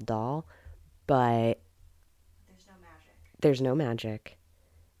Roald Dahl, but There's no magic. there's no magic.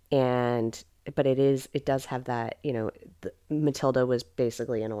 And, but it does have that, you know, Matilda was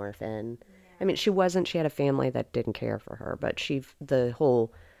basically an orphan. I mean, she had a family that didn't care for her, but the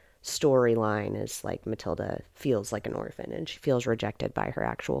whole storyline is like Matilda feels like an orphan and she feels rejected by her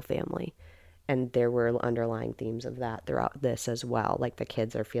actual family. And there were underlying themes of that throughout this as well. Like the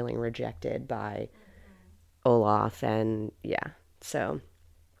kids are feeling rejected by Olaf, and yeah. So,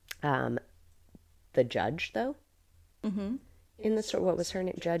 um, the judge, though, Mm-hmm. in the story, what was her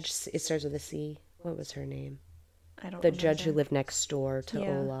name? Judge, it starts with a C. What was her name? I don't The judge who remember. lived next door to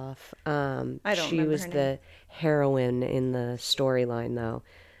Yeah. Olaf. I don't She remember was her name. the heroine in the storyline, though.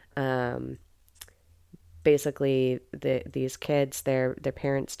 Um, basically these kids, their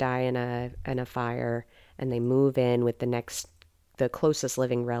parents die in a fire, and they move in with the closest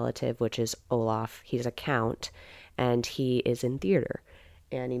living relative, which is Olaf. He's a count, and he is in theater,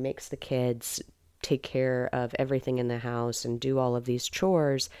 and he makes the kids take care of everything in the house and do all of these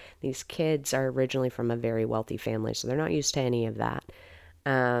chores. These kids are originally from a very wealthy family, so they're not used to any of that.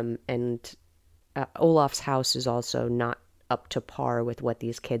 And Olaf's house is also not up to par with what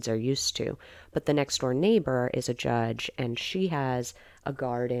these kids are used to. But the next door neighbor is a judge, and she has a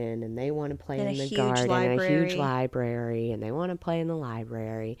garden, and they want to play In a in the huge garden, and a huge library. library, and they want to play in the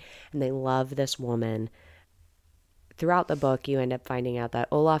library, and they love this woman. Throughout the book, you end up finding out that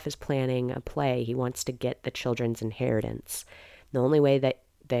Olaf is planning a play. He wants to get the children's inheritance. The only way that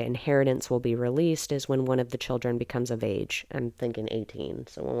the inheritance will be released is when one of the children becomes of age. I'm thinking 18.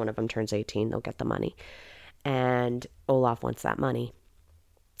 So when one of them turns 18, they'll get the money. And Olaf wants that money.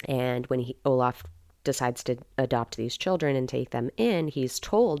 And when Olaf decides to adopt these children and take them in, he's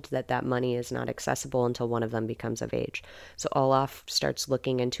told that that money is not accessible until one of them becomes of age. So Olaf starts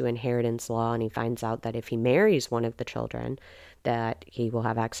looking into inheritance law, and he finds out that if he marries one of the children, that he will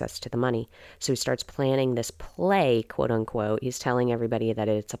have access to the money. So he starts planning this play, quote unquote. He's telling everybody that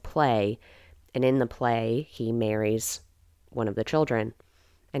it's a play, and in the play, he marries one of the children.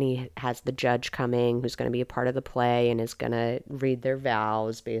 And he has the judge coming who's going to be a part of the play and is going to read their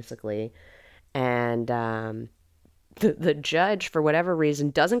vows, basically. And the judge, for whatever reason,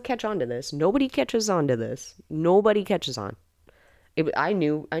 doesn't catch on to this. Nobody catches on to this. Nobody catches on. I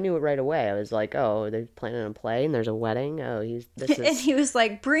knew it right away. I was like, oh, they're planning a play and there's a wedding. Oh, he's this And is he was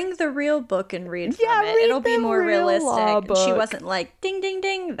like, bring the real book and read from yeah, it. read It'll be the more real law realistic. And she book. wasn't like, ding, ding,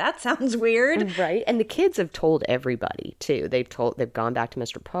 ding, that sounds weird. Right. And the kids have told everybody too. They've gone back to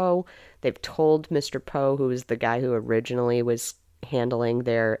Mr. Poe. They've told Mr. Poe, who was the guy who originally was handling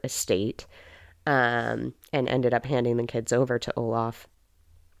their estate, and ended up handing the kids over to Olaf.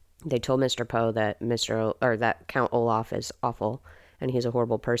 They told Mr. Poe that that Count Olaf is awful and he's a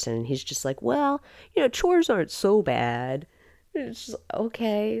horrible person. And he's just like, well, chores aren't so bad. It's just,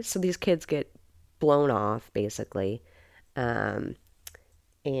 okay. So these kids get blown off, basically. Um,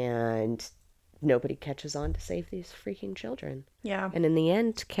 and nobody catches on to save these freaking children. Yeah. And in the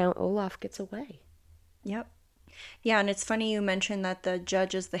end, Count Olaf gets away. Yep. Yeah, and it's funny you mentioned that the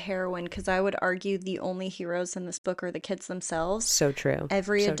judge is the heroine because I would argue the only heroes in this book are the kids themselves. So true.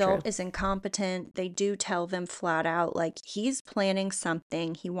 Every So true. adult is incompetent. They do tell them flat out, like, he's planning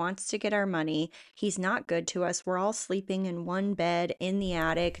something. He wants to get our money. He's not good to us. We're all sleeping in one bed in the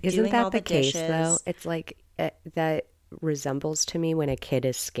attic, Isn't doing all that the the case, though? dishes. It's like that resembles to me when a kid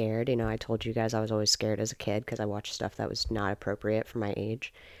is scared. I told you guys I was always scared as a kid because I watched stuff that was not appropriate for my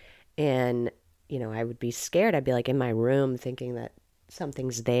age. And, I would be scared. I'd be like in my room thinking that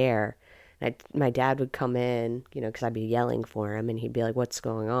something's there. And my dad would come in, because I'd be yelling for him, and he'd be like, what's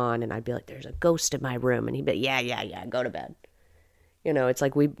going on? And I'd be like, there's a ghost in my room. And he'd be like, yeah, yeah, yeah, go to bed. It's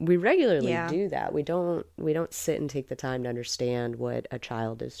like we regularly Yeah. do that. We don't sit and take the time to understand what a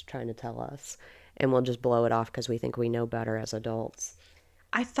child is trying to tell us, and we'll just blow it off because we think we know better as adults.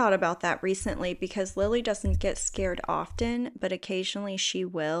 I thought about that recently because Lily doesn't get scared often, but occasionally she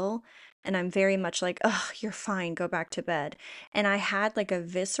will. And I'm very much like, oh, you're fine, go back to bed. And I had like a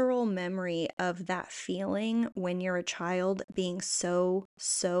visceral memory of that feeling when you're a child being so,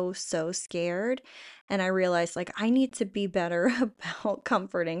 so, so scared. And I realized like I need to be better about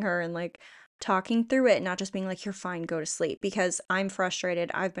comforting her and like talking through it, not just being like, you're fine, go to sleep. Because I'm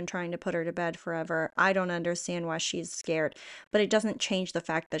frustrated. I've been trying to put her to bed forever. I don't understand why she's scared, but it doesn't change the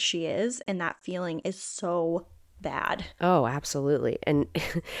fact that she is. And that feeling is so bad. Oh, absolutely. And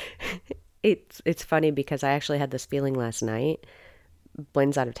it's funny because I actually had this feeling last night.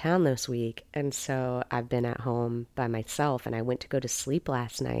 Blaine's out of town this week, and so I've been at home by myself, and I went to go to sleep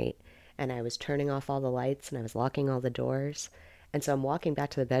last night, and I was turning off all the lights and I was locking all the doors. And so I'm walking back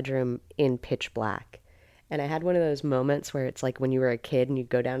to the bedroom in pitch black. And I had one of those moments where it's like when you were a kid and you'd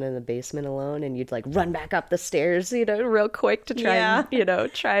go down in the basement alone and you'd like run back up the stairs, real quick to try and, Yeah.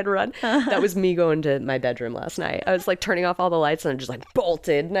 try and run. That was me going to my bedroom last night. I was like turning off all the lights and I just like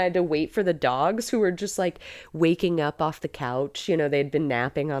bolted, and I had to wait for the dogs who were just like waking up off the couch. They'd been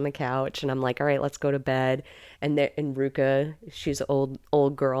napping on the couch, and I'm like, all right, let's go to bed. And Ruka, she's an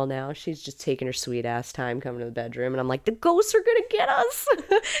old girl now. She's just taking her sweet ass time coming to the bedroom, and I'm like, the ghosts are gonna get us.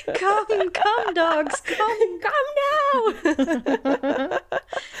 Come, dogs, come. Come now.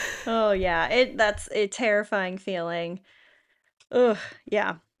 Oh yeah, that's a terrifying feeling. Ugh,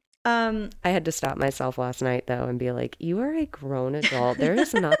 yeah. Um, I had to stop myself last night though and be like, "You are a grown adult. There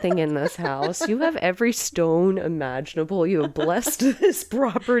is nothing in this house. You have every stone imaginable. You have blessed this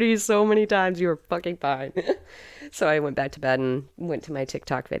property so many times. You are fucking fine." So I went back to bed and went to my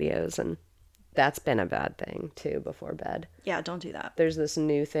TikTok videos, and that's been a bad thing too before bed. yeah, don't do that. There's this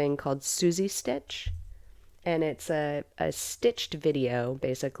new thing called Susie Stitch, and it's a stitched video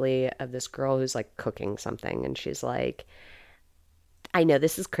basically of this girl who's like cooking something, and she's like, I know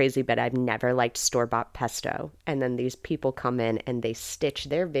this is crazy, but I've never liked store-bought pesto. And then these people come in and they stitch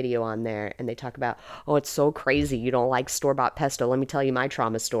their video on there and they talk about, oh, it's so crazy you don't like store-bought pesto. Let me tell you my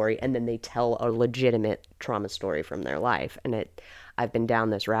trauma story. And then they tell a legitimate trauma story from their life. And I've been down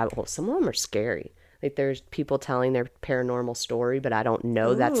this rabbit hole. Some of them are scary. Like there's people telling their paranormal story, but I don't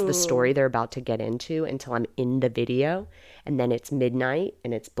know that's the story Ooh, they're about to get into until I'm in the video. And then it's midnight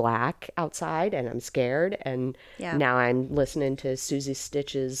and it's black outside and I'm scared. And yeah. now I'm listening to Susie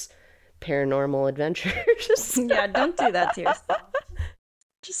Stitch's paranormal adventures. Yeah, don't do that to yourself.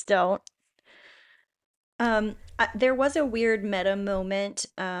 Just don't. There was a weird meta moment.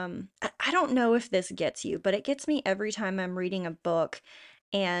 I don't know if this gets you, but it gets me every time I'm reading a book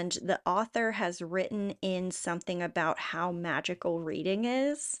and the author has written in something about how magical reading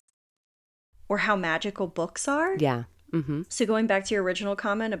is or how magical books are. Yeah. Mm-hmm. So going back to your original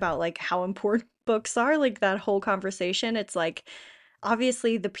comment about like how important books are, like that whole conversation, it's like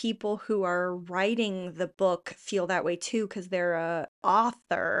obviously the people who are writing the book feel that way too because they're a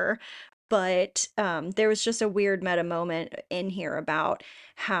author. But there was just a weird meta moment in here about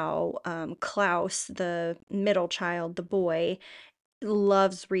how Klaus, the middle child, the boy,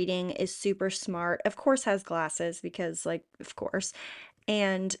 loves reading, is super smart, of course has glasses because like of course.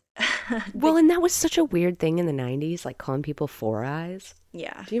 And Well, the and that was such a weird thing in the 90s, like calling people four eyes.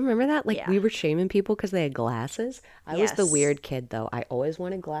 yeah, Do you remember that? Like yeah, we were shaming people because they had glasses. I was the yes. weird kid though. I always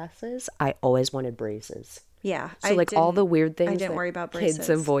wanted glasses. I always wanted braces. Yeah, So like all the weird I things didn't that worry about kids braces.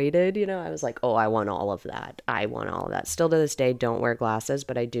 avoided, I was like, "Oh, I want all of that. I want all of that." Still to this day don't wear glasses,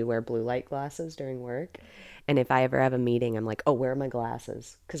 but I do wear blue light glasses during work. And if I ever have a meeting, I'm like, "Oh, where are my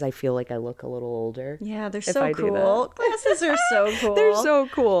glasses?" Cuz I feel like I look a little older Yeah, they're if so I do that. cool. Glasses are so They're cool. so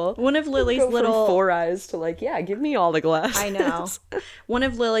cool. One of Lily's Go from little, four eyes to like, "Yeah, give me all the I know. glasses." One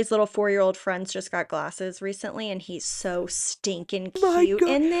of Lily's little 4-year-old friends just got glasses recently, and he's so stinking My cute God.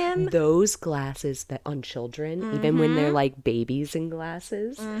 in them. Those glasses that on children, even when they're Mm-hmm. like babies in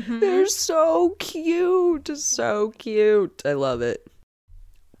glasses, Mm-hmm. they're so cute. So cute. I love it.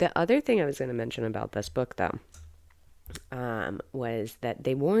 The other thing I was going to mention about this book, though, was that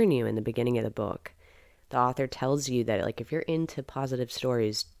they warn you in the beginning of the book. The author tells you that, like, if you're into positive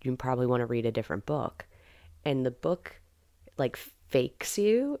stories, you probably want to read a different book. And the book, like, fakes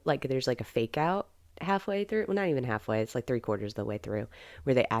you. Like, there's, like, a fake out halfway through. Well, not even halfway. It's like three-quarters of the way through,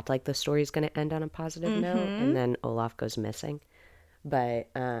 where they act like the story's going to end on a positive note, Mm-hmm. and then Olaf goes missing. But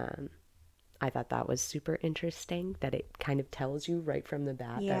I thought that was super interesting that it kind of tells you right from the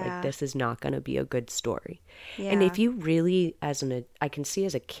bat that like Yeah. this is not going to be a good story. And if Yeah. you really I can see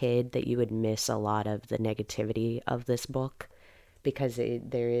as a kid that you would miss a lot of the negativity of this book because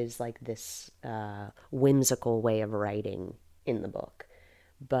there is like this whimsical way of writing in the book.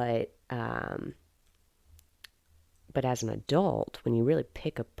 But but as an adult, when you really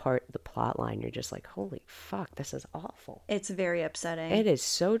pick apart the plot line, you're just like, holy fuck, this is awful. It's very upsetting. It is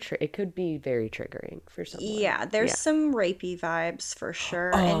so it could be very triggering for someone. Yeah, there's Yeah. some rapey vibes for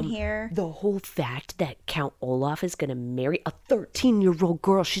sure in here. The whole fact that Count Olaf is gonna marry a 13-year-old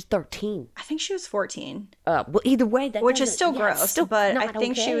girl. She's 13. I think she was 14. Well, either way, that Which is doesn't. still Yeah, it's gross, still but I not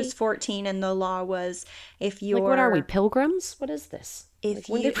think she was okay. 14 and the law was if Like, what are we, you're pilgrims? What is this? Like, if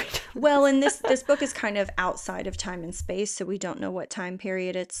when you did we do well, this? and this book is kind of outside of time and space, so we don't know what time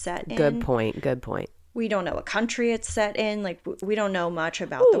period it's set Good in. point. Good point. We don't know what country it's set in. Like we don't know much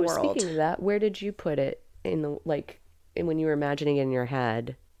about the Oh, speaking world. of that, where did you put it in the when you were imagining it in your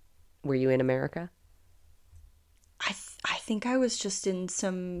head? Were you in America? I think I was just in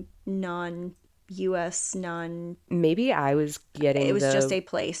some non-US, non. Maybe I was It getting was just the a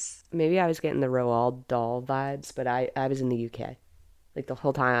place. maybe I was getting the Roald Dahl vibes, but I was in the UK. Like the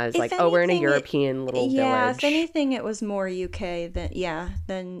whole time I was If like, oh, we're in a anything, European little yeah, if village. anything, it was more UK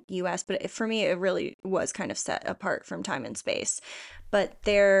than US. But for me, it really was kind of set apart from time and space. But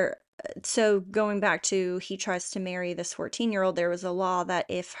so going back to he tries to marry this 14-year-old, there was a law that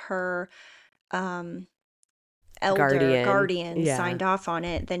if her um, elder Guardian. guardian Yeah. signed off on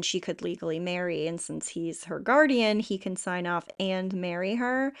it, then she could legally marry. And since he's her guardian, he can sign off and marry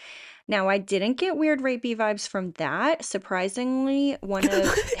her. Now, I didn't get weird rapey vibes from that. Surprisingly, one of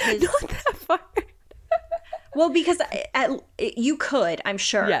his Not that far. Well, because you could, I'm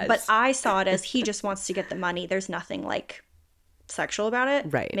sure, but Yes. I saw it as he just wants to get the money. There's nothing like sexual about it.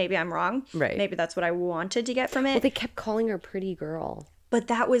 Right. Maybe I'm wrong. Right. Maybe that's what I wanted to get from Well, it. they kept calling her pretty girl. But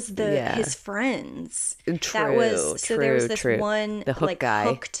that was the Yeah. his friends. That was True, so there was true, this true. one The hook like guy.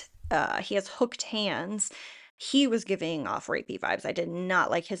 hooked he has hooked hands. He was giving off rapey vibes. I did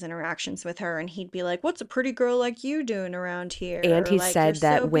not like his interactions with her, and he'd be like, "What's a pretty girl like you doing around And here?" Or he like, "You're said so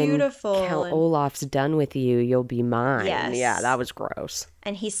that when beautiful." Count And Olaf's done with you, you'll be mine. Yeah, that yes. was gross.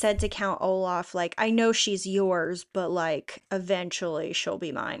 And he said to Count Olaf, like, "I know she's yours, but like eventually she'll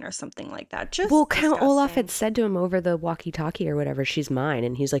be mine," or something like that. Well, Just Count Olaf had disgusting. said to him over the walkie-talkie or whatever, she's mine.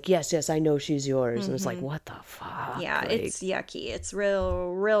 And he's like, yes, yes, I know she's yours. And it's like, Mm-hmm. what the fuck? Yeah, Like, it's yucky. It's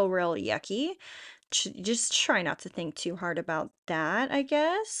real yucky. Just try not to think too hard about that, I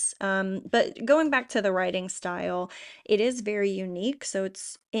guess. But going back to the writing style, it is very unique. So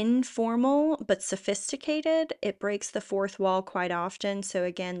it's informal but sophisticated. It breaks the fourth wall quite often. So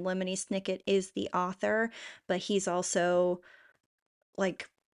again, Lemony Snicket is the author, but he's also like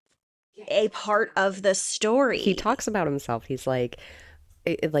a part of the he story. talks about himself. He's like,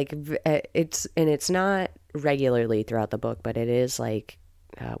 it's, and it's not regularly throughout the book, but it is like,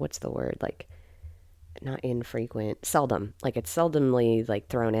 what's the word? Like, not infrequent, seldom. Like it's seldomly like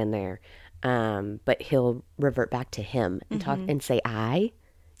thrown in there. But he'll revert back to him and talk Hmm. and say I,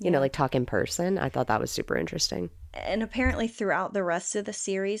 Yeah. like talk in person. I thought that was super interesting. And apparently throughout the rest of the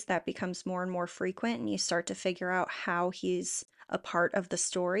series that becomes more and more frequent and you start to figure out how he's a part of the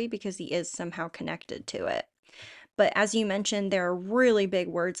story because he is somehow connected to it. But as you mentioned, there are really big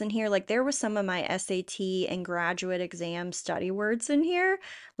words in here. Like there was some of my SAT and graduate exam study words in here,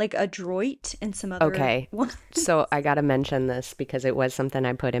 like adroit and some other Okay. ones. So I got to mention this because it was something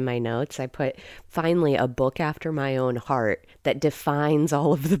I put in my notes. I put finally a book after my own heart that defines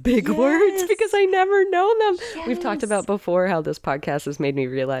all of the big words because Yes. I never know them. We've talked about Yes. before how this podcast has made me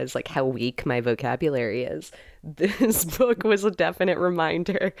realize like how weak my vocabulary is. This book was a definite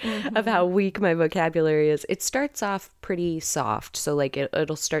reminder of Hmm. how weak my vocabulary is. It starts off pretty soft, so like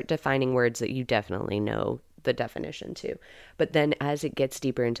it'll start defining words that you definitely know the definition to. But then as it gets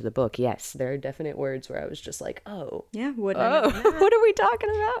deeper into the book, yes, there are definite words where I was just like, oh, Yeah, wouldn't have oh, known that. what are we talking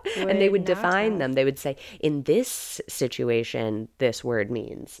about? And they Would would not define have. them. They would say, in this situation, this word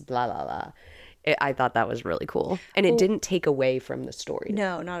means blah, blah, blah. I thought that was really cool. And it Oh, didn't take away from the story.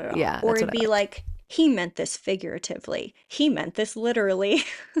 no, not at all. Yeah, Or that's it'd what I be liked. like, he meant this figuratively. He meant this literally.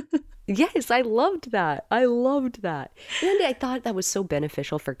 Yes, I loved that. I loved that. And I thought that was so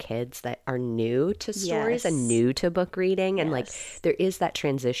beneficial for kids that are new to stories and Yes. new to book reading. And like, Yes. there is that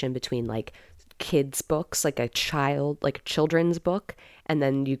transition between like kids' books, like like a children's book, and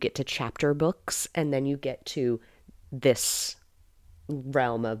then you get to chapter books, and then you get to this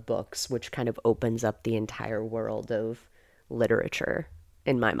realm of books, which kind of opens up the entire world of literature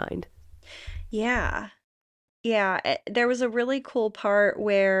in my mind. Yeah. Yeah. There was a really cool part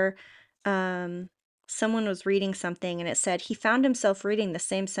where um, someone was reading something and it said he found himself reading the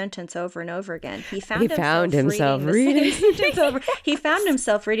same sentence over and over again. He He found found himself himself reading the reading. same sentence over. He found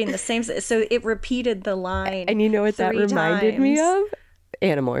himself reading the same. So it repeated the line And you know what that three reminded me times. of?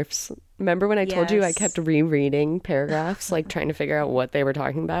 Animorphs. Remember when I told you I kept Yes. rereading paragraphs, like trying to figure out what they were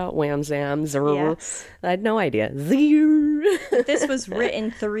talking about? Wham zam, zrr. Yes. I had no idea. Zir. But this was written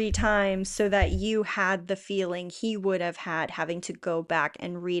three times so that you had the feeling he would have had having to go back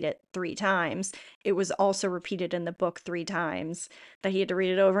and read it three times. It was also repeated in the book three times that he had to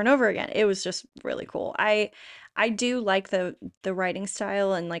read it over and over again. It was just really cool. I do like the writing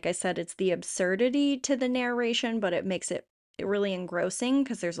style, and like I said, it's the absurdity to the narration, but it makes it really engrossing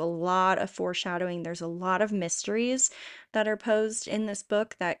because there's a lot of foreshadowing. There's a lot of mysteries that are posed in this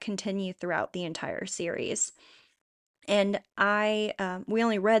book that continue throughout the entire series. And we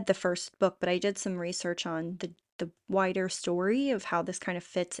only read the first book, but I did some research on the wider story of how this kind of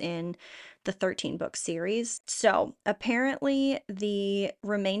fits in the 13 book series. So apparently, the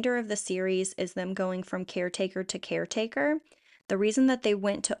remainder of the series is them going from caretaker to caretaker. The reason that they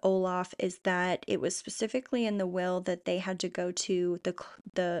went to Olaf is that it was specifically in the will that they had to go to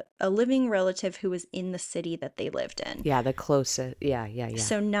the a living relative who was in the city that they lived in. Yeah, the closest. Yeah, yeah, yeah.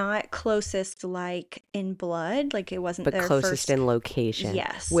 So not closest like in blood, like it wasn't But their closest first. in location,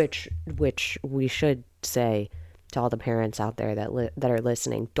 Yes. which we should say to all the parents out there that are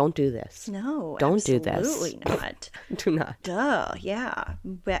listening, don't do this. No, Don't do this. absolutely not. Do not. Duh, yeah.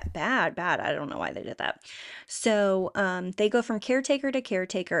 Bad, bad. I don't know why they did that. So they go from caretaker to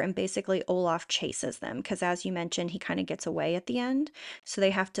caretaker, and basically Olaf chases them because, as you mentioned, he kind of gets away at the end. So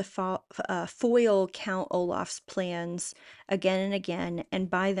they have to foil Count Olaf's plans again and again and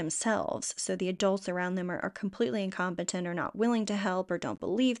by themselves. So the adults around them are completely incompetent or not willing to help or don't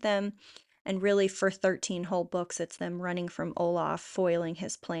believe them. And really, for 13 whole books, it's them running from Olaf, foiling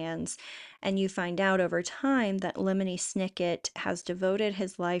his plans. And you find out over time that Lemony Snicket has devoted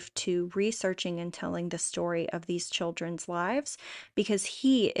his life to researching and telling the story of these children's lives because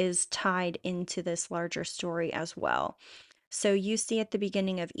he is tied into this larger story as well. So you see at the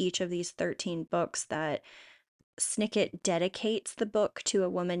beginning of each of these 13 books that Snicket dedicates the book to a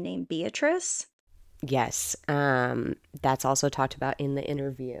woman named Beatrice. Yes. That's also talked about in the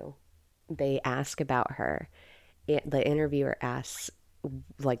interview. They ask about her. The interviewer asks,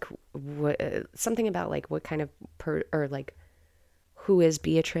 like, what, something about, like, what kind of, or, like, who is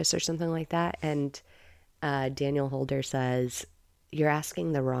Beatrice or something like that. And Daniel Holder says, you're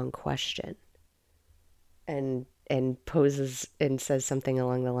asking the wrong question. And poses and says something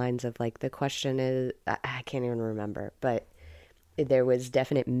along the lines of, like, the question is, I can't even remember, but there was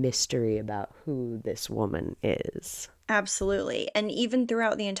definite mystery about who this woman is. Absolutely. And even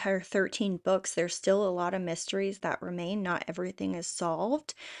throughout the entire 13 books, there's still a lot of mysteries that remain. Not everything is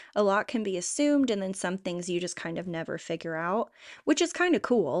solved. A lot can be assumed, and then some things you just kind of never figure out, which is kind of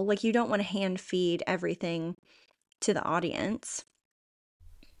cool. Like, you don't want to hand feed everything to the audience.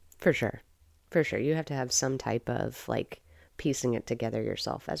 For sure. For sure. You have to have some type of, like, piecing it together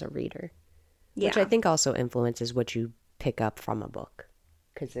yourself as a reader, which I Yeah. think also influences what you pick up from a book,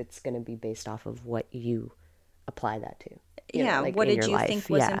 because it's going to be based off of what you apply that to, Yeah, like what in did your you think life.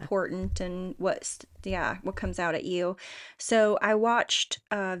 was Yeah. important and what comes out at you? So I watched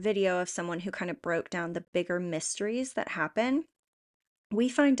a video of someone who kind of broke down the bigger mysteries that happen. We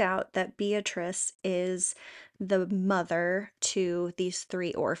find out that Beatrice is the mother to these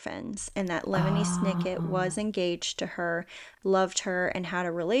three orphans, and that Lemony Snicket was Oh, engaged to her, loved her, and had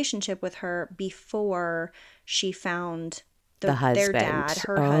a relationship with her before she found the their dad, husband.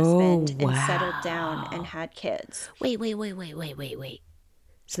 her Oh, husband, and settled down and wow. had kids. Wait.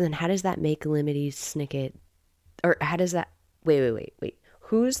 So then how does that make Lemony Snicket, or how does that, wait.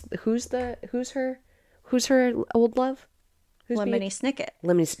 Who's her old love? Who's Lemony Beatrice? Snicket.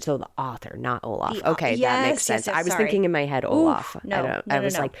 Lemony, so the author, not Olaf. Okay, that makes sense. I was Sorry. thinking in my head Ooh, Olaf. no, no, I no,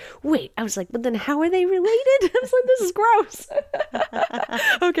 was no. like, wait. I was like, but then how are they related? I was like, this is gross.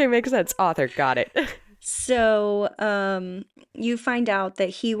 Okay, makes sense. Author, got it. So, you find out that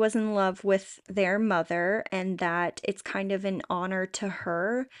he was in love with their mother and that it's kind of an honor to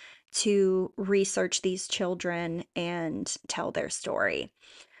her to research these children and tell their story.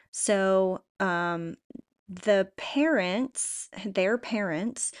 So, their parents,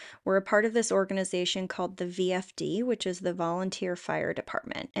 were a part of this organization called the VFD, which is the Volunteer Fire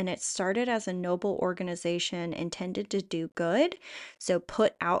Department. And it started as a noble organization intended to do good, so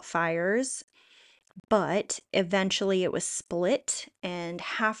put out fires, but eventually it was split, and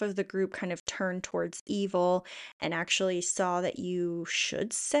half of the group kind of turned towards evil and actually saw that you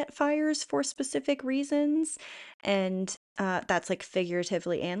should set fires for specific reasons. And that's like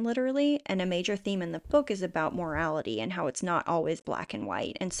figuratively and literally. And a major theme in the book is about morality and how it's not always black and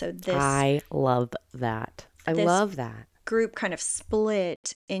white. And so I love that. I this love that. group kind of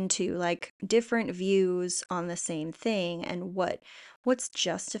split into like different views on the same thing and what's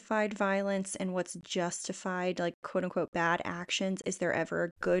justified violence and what's justified, like, quote unquote bad actions. Is there ever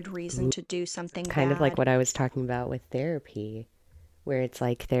a good reason Ooh, to do it's something kind of like bad what I was talking about with therapy, where it's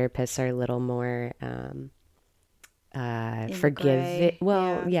like therapists are a little more in the forgiving. gray?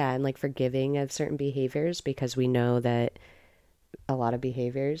 Well, Yeah. yeah, and like forgiving of certain behaviors, because we know that a lot of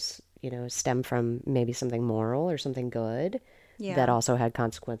behaviors, stem from maybe something moral or something good that Yeah. also had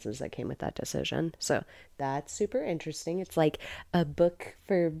consequences that came with that decision. So that's super interesting. It's like a book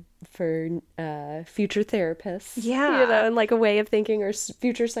for future therapists, Yeah. and like a way of thinking, or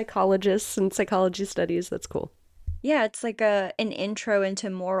future psychologists and psychology studies. That's cool. Yeah, it's like an intro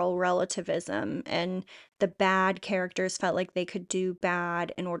into moral relativism, and the bad characters felt like they could do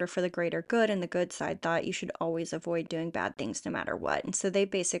bad in order for the greater good, and the good side thought you should always avoid doing bad things no matter what. And so they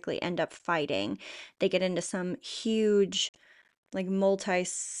basically end up fighting. They get into some huge, like,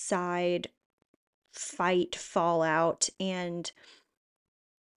 multi-side fight fallout, and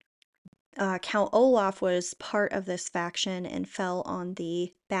Count Olaf was part of this faction and fell on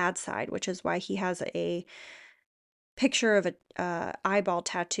the bad side, which is why he has a picture of a eyeball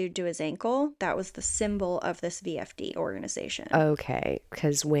tattooed to his ankle. That was the symbol of this VFD organization. Okay,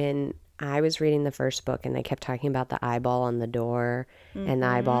 because when I was reading the first book and they kept talking about the eyeball on the door and the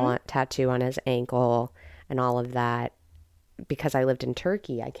eyeball Mm-hmm. tattoo on his ankle and all of that, because I lived in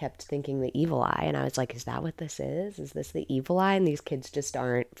Turkey, I kept thinking the evil eye, and I was like, is that what this is? Is this the evil eye? And these kids just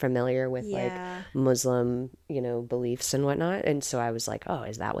aren't familiar with like Yeah. Muslim, beliefs and whatnot. And so I was like, oh,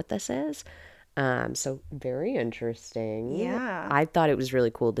 is that what this is? So very interesting. Yeah. I thought it was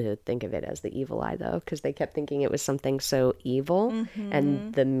really cool to think of it as the evil eye though, because they kept thinking it was something so evil, and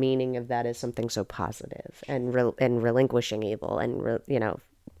Mm-hmm. the meaning of that is something so positive and relinquishing evil and Which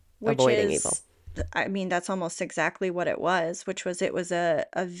avoiding evil. is, I mean, that's almost exactly what it was, which was it was a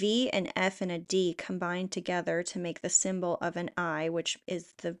V, an F, and a D combined together to make the symbol of an I, which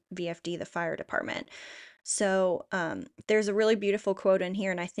is the VFD, the fire department. So there's a really beautiful quote in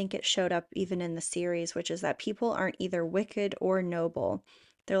here, and I think it showed up even in the series, which is that people aren't either wicked or noble.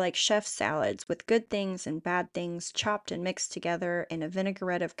 They're like chef salads with good things and bad things chopped and mixed together in a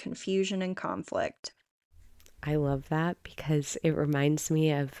vinaigrette of confusion and conflict. I love that because it reminds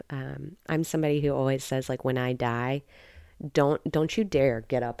me of I'm somebody who always says like when I die, don't you dare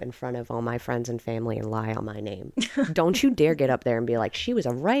get up in front of all my friends and family and lie on my name. Don't you dare get up there and be like, she was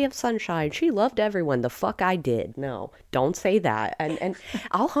a ray of sunshine. She loved everyone. The fuck I did. No, don't say that. And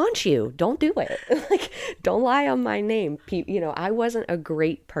I'll haunt you. Don't do it. Like, don't lie on my name. I wasn't a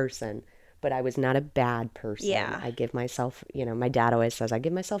great person, but I was not a bad person. Yeah. I give myself, my dad always says, I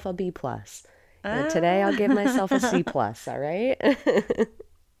give myself a B plus. Today I'll give myself a C Ah. plus. All right.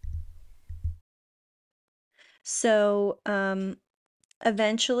 So,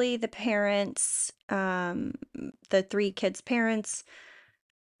 eventually the parents, the three kids' parents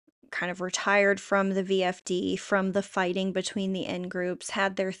kind of retired from the VFD, from the fighting between the in groups,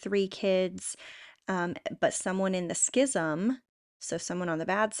 had their three kids, but someone in the schism, so someone on the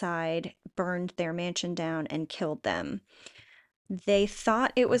bad side, burned their mansion down and killed them. They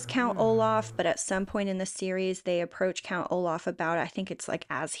thought it was Count Olaf, but at some point in the series, they approach Count Olaf about, I think it's like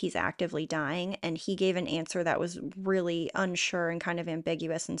as he's actively dying, and he gave an answer that was really unsure and kind of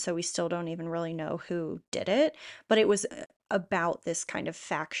ambiguous, and so we still don't even really know who did it. But it was about this kind of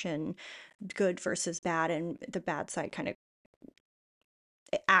faction, good versus bad, and the bad side kind of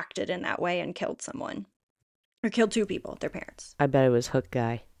acted in that way and killed someone, or killed two people, their parents. I bet it was Hook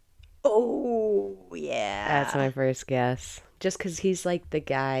Guy. Oh, That's my yeah. first guess. Just because he's like the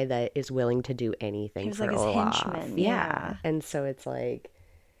guy that is willing to do He anything was like for his Olaf. henchman, Yeah. yeah, And so it's like,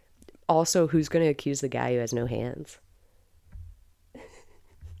 also, who's going to accuse the guy who has no hands?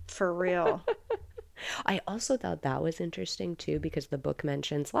 for real. I also thought that was interesting too because the book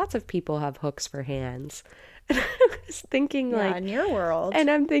mentions lots of people have hooks for hands. And I was thinking, Yeah, like, in your world. and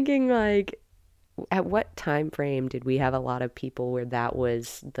I'm thinking, like, at what time frame did we have a lot of people where that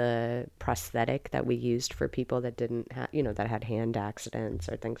was the prosthetic that we used for people that didn't have, that had hand accidents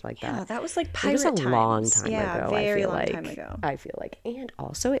or things like Yeah, that? that was like It was a pirate long times. time Yeah, ago, very long time ago. and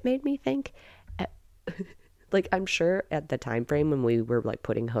also it made me think, uh, like, I'm sure at the time frame when we were like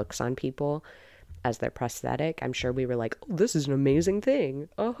putting hooks on people as their prosthetic, I'm sure we were like, oh, this is an amazing thing.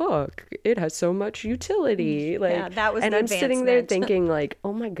 A hook. It has so much utility. Yeah, Like, that was and the I'm sitting there advancement. thinking, like,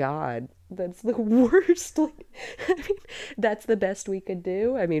 oh my God, that's the worst. Like, I mean, that's the best we could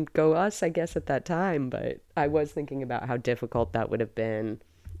do. I mean, go us, I guess, at that time. But I was thinking about how difficult that would have been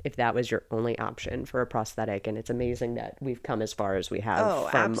if that was your only option for a prosthetic. And it's amazing that we've come as far as we have Oh,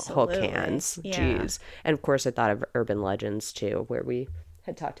 from hook absolutely. hands. Yeah. Jeez. And of course, I thought of urban legends too, where we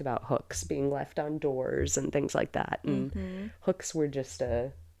had talked about hooks being left on doors and things like that. And Mm-hmm. hooks were just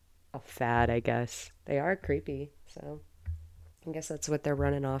a fad, I guess. They are creepy, so I guess that's what they're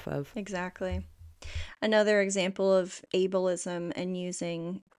running off of. Exactly. Another example of ableism and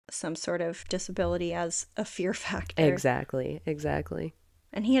using some sort of disability as a fear factor. Exactly, exactly.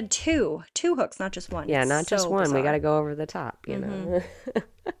 And he had two hooks, not just one. Yeah, It's not just so one. We got bizarre. to go over the top, Mm-hmm.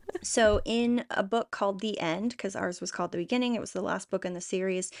 So, in a book called The End, because ours was called The Beginning, it was the last book in the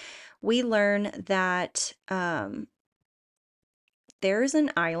series, we learn that there's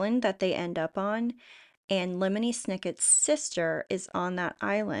an island that they end up on, and Lemony Snicket's sister is on that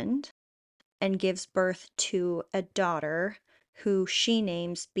island and gives birth to a daughter who she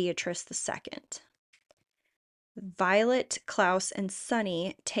names Beatrice II. Violet, Klaus, and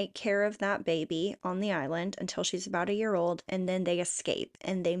Sunny take care of that baby on the island until she's about a year old, and then they escape.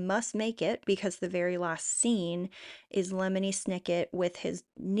 And they must make it because the very last scene is Lemony Snicket with his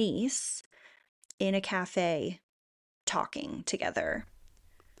niece in a cafe talking together.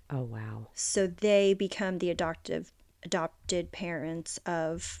 Oh, wow. So they become the adopted parents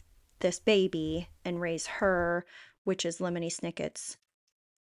of this baby and raise her which is Lemony Snicket's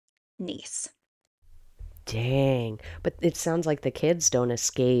niece. Dang. But it sounds like the kids don't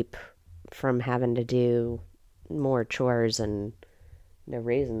escape from having to do more chores and they're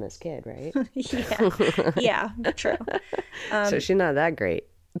raising this kid, right? Yeah, yeah, true. So Um, she's not that great.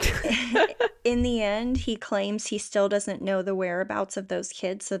 in the end, he claims he still doesn't know the whereabouts of those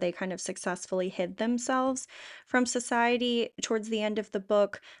kids, so they kind of successfully hid themselves from society towards the end of the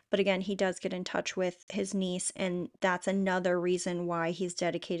book. But again, he does get in touch with his niece, and that's another reason why he's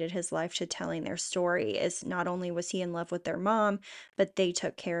dedicated his life to telling their story, is not only was he in love with their mom, but they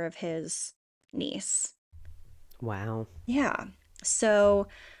took care of his niece. Wow. Yeah. So,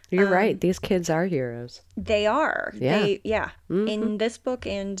 You're right. um, These kids are heroes. they are. Yeah. Yeah. Hmm. In this book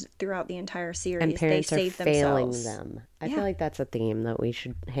and throughout the entire And series, they parents are save failing themselves. them. I feel Yeah. like that's a theme that we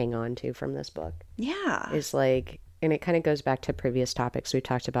should hang on to from this book. Yeah. Is like, and it kind of goes back to previous topics we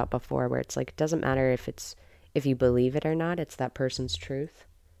talked about before, where it's like, it doesn't matter if you believe it or not, it's that person's truth.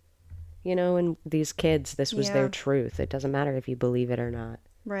 And these kids, this was their Yeah. truth. It doesn't matter if you believe it or not.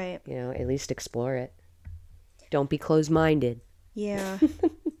 Right. At least explore it. Don't be closed minded, Yeah.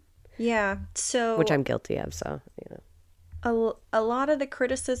 Yeah. which So I'm guilty of. So. a lot of the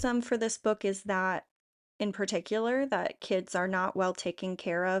criticism for this book is that, in particular, that kids are not well taken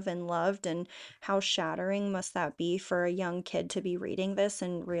care of and loved, and how shattering must that be for a young kid to be reading this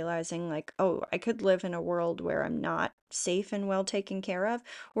and realizing, like, oh, I could live in a world where I'm not safe and well taken care of.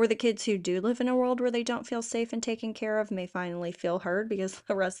 Or the kids who do live in a world where they don't feel safe and taken care of may finally feel heard because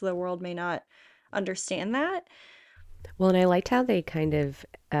the rest of the world may not understand that. Well, and I liked how they kind of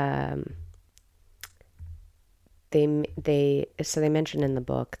um, they mentioned in the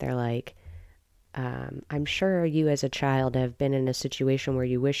book, they're like, I'm sure you as a child have been in a situation where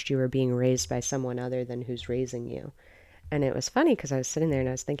you wished you were being raised by someone other than who's raising you. And it was funny because I was sitting there and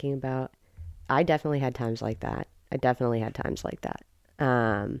I was thinking about, I definitely had times like that. I definitely had times like that.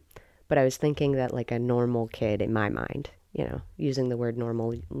 Um, but I was thinking that like a normal kid in my mind, using the word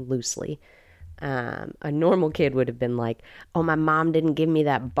normal loosely, a normal kid would have been like, oh, my mom didn't give me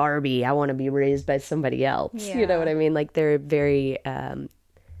that Barbie. I want to be raised by somebody else. You know what Yeah. I mean? Like they're very,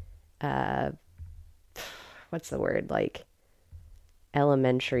 uh, what's the word? Like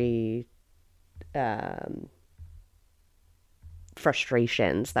elementary um,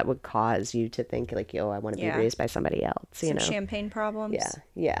 frustrations that would cause you to think like, yo, I want to be Yeah. raised by somebody else, Some champagne Yeah, problems.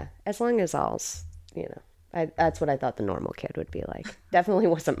 yeah. As long as all's, that's what I thought the normal kid would be like. Definitely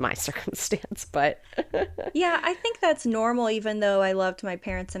wasn't my circumstance, but Yeah, I think that's normal, even though I loved my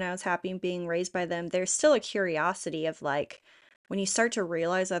parents and I was happy being raised by them. There's still a curiosity of like, when you start to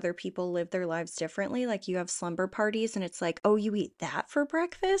realize other people live their lives differently, like you have slumber parties and it's like, oh, you eat that for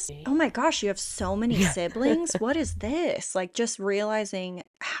breakfast? Oh my gosh, you have so many yeah. siblings. What is this? Like just realizing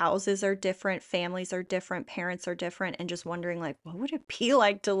houses are different, families are different, parents are different, and just wondering like, what would it be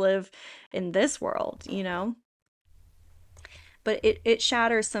like to live in this world, you know? But it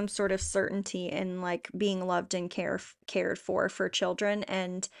shatters some sort of certainty in like being loved and cared for children.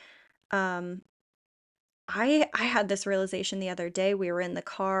 And um I had this realization the other day. We were in the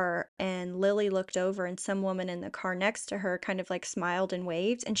car and Lily looked over and some woman in the car next to her kind of like smiled and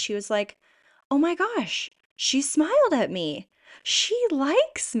waved, and she was like, oh my gosh, she smiled at me, she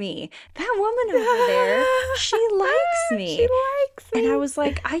likes me, that woman over there, she likes She me. likes And I me. was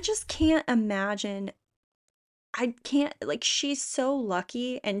like, I just can't imagine. I can't, like, she's so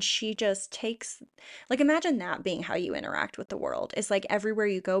lucky and she just takes, like, imagine that being how you interact with the world. It's like everywhere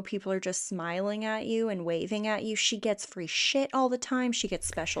you go, people are just smiling at you and waving at you. She gets free shit all the time. She gets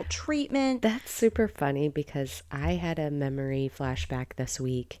special treatment. That's super funny because I had a memory flashback this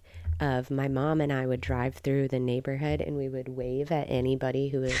week of my mom and I would drive through the neighborhood and we would wave at anybody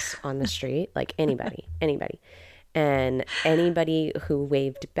who was on the street, like anybody, anybody. And anybody who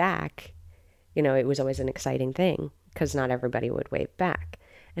waved back, it was always an exciting thing because not everybody would wave back.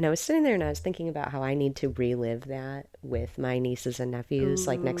 And I was sitting there and I was thinking about how I need to relive that with my nieces and nephews.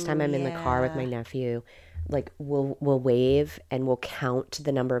 Like next Ooh, time I'm in the car with my yeah. nephew, like we'll wave and we'll count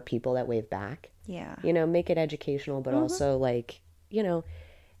the number of people that wave back. Yeah. Make it educational, but Hmm. also like,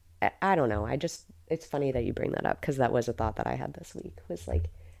 I don't know. It's funny that you bring that up because that was a thought that I had this week was like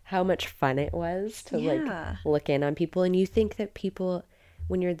how much fun it was to like Yeah. look in on people. And you think that people,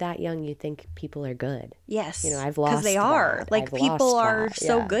 when you're that young, you think people are good. Yes, I've because they lost are. that. Like, I've people lost are that.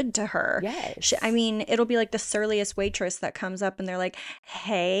 so Yeah. good to her. I Yes. mean, it'll be like the surliest waitress that comes up and they're like,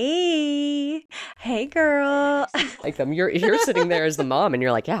 hey, hey, girl. Like them. You're sitting there as the mom and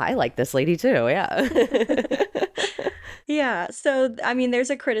you're like, yeah, I like this lady too. Yeah. Yeah. So, I mean, there's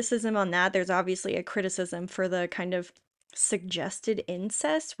a criticism on that. There's obviously a criticism for the kind of suggested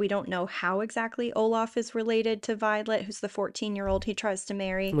incest. We don't know how exactly Olaf is related to Violet, who's the 14-year-old he tries to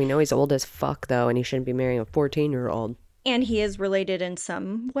marry. We know he's old as fuck, though, and he shouldn't be marrying a 14-year-old. And he is related in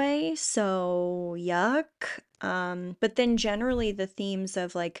some way, so yuck. But then generally the themes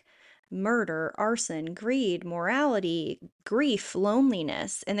of like murder, arson, greed, morality, grief,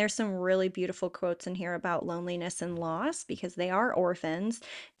 loneliness. And there's some really beautiful quotes in here about loneliness and loss because they are orphans.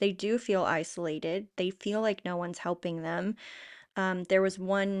 They do feel isolated. They feel like no one's helping them. There was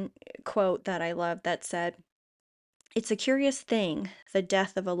one quote that I loved that said, "It's a curious thing, the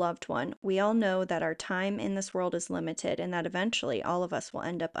death of a loved one. We all know that our time in this world is limited and that eventually all of us will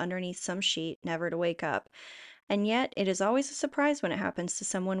end up underneath some sheet, never to wake up. And yet, it is always a surprise when it happens to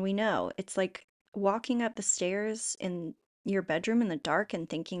someone we know. It's like walking up the stairs in your bedroom in the dark and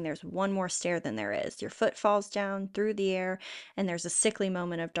thinking there's one more stair than there is. Your foot falls down through the air, and there's a sickly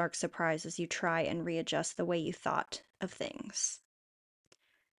moment of dark surprise as you try and readjust the way you thought of things."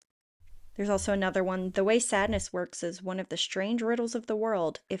 There's also another one. "The way sadness works is one of the strange riddles of the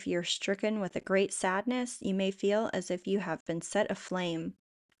world. If you're stricken with a great sadness, you may feel as if you have been set aflame,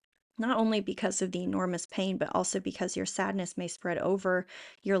 not only because of the enormous pain, but also because your sadness may spread over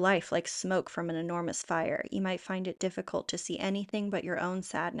your life like smoke from an enormous fire. You might find it difficult to see anything but your own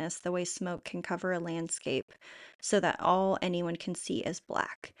sadness, the way smoke can cover a landscape, so that all anyone can see is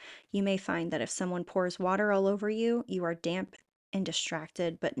black. You may find that if someone pours water all over you, you are damp and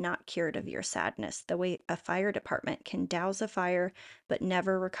distracted, but not cured of your sadness, the way a fire department can douse a fire, but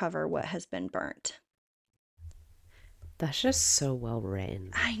never recover what has been burnt." That's just so well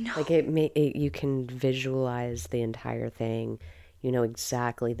written. I Like know. you can visualize the entire thing. You know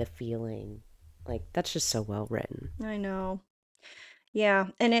exactly the feeling. Like that's just so well written. I know. Yeah,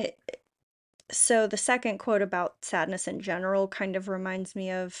 and so the second quote about sadness in general kind of reminds me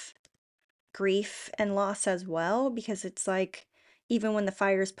of grief and loss as well, because it's like even when the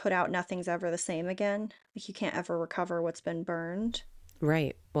fire's put out, nothing's ever the same again. Like you can't ever recover what's been burned.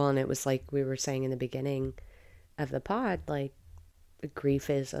 Right. Well, and it was like we were saying in the beginning of the pod, like grief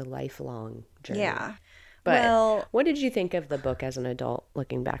is a lifelong journey. Yeah. But Well, what did you think of the book as an adult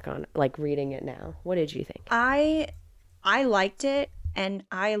looking back on it, like reading it now? What did you think? I I liked it and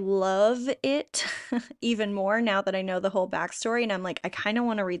I love it even more now that I know the whole backstory. And I'm like, I kind of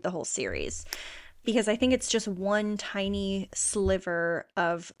want to read the whole series because I think it's just one tiny sliver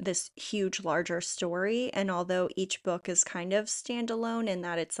of this huge, larger story. And although each book is kind of standalone in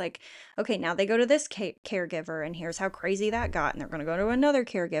that it's like, okay, now they go to this caregiver, and here's how crazy that got, and they're going to go to another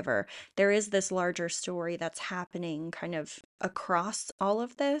caregiver, there is this larger story that's happening kind of across all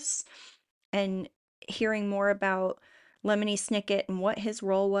of this. And hearing more about Lemony Snicket and what his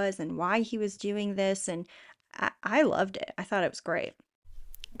role was and why he was doing this. And I loved it. I thought it was great.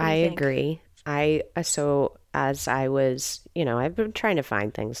 What do I you think? agree. So as I was, I've been trying to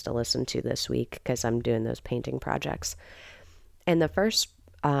find things to listen to this week because I'm doing those painting projects. And the first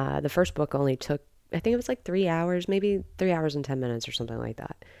book only took, I think it was like 3 hours, maybe 3 hours and 10 minutes or something like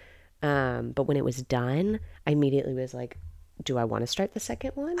that. But when it was done, I immediately was like, do I want to start the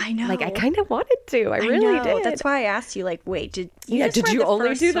second one? I Like, I know. kind of wanted to. I I really know. That's did. why I asked you, like, wait, did you Yeah, just did read you the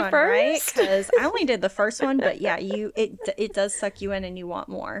only do first the one, right? first? Because I only did the first one, but yeah, it does suck you in and you want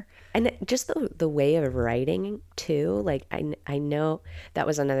more. And just the way of writing too, like I know that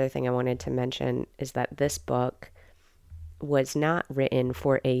was another thing I wanted to mention is that this book was not written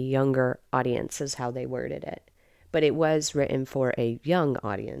for a younger audience, is how they worded it. But it was written for a young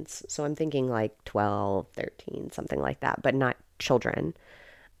audience. So I'm thinking like 12, 13, something like that, but not children.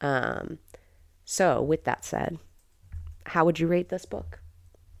 Um, so with that said, how would you rate this book?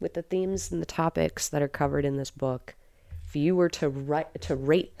 With the themes and the topics that are covered in this book, if you were to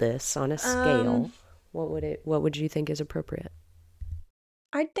rate this on a Um, scale, what would you think is appropriate?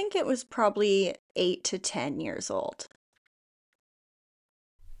 I think it was probably 8 to 10 years old.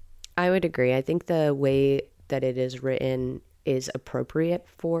 I would agree. I think the way that it is written is appropriate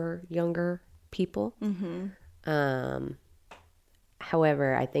for younger people. Mm-hmm. Um,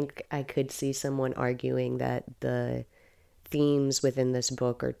 However, I think I could see someone arguing that the themes within this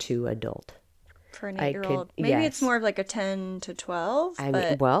book are too adult. For an I 8 year could, old. Maybe it's yes. more of like a 10 to 12, I mean,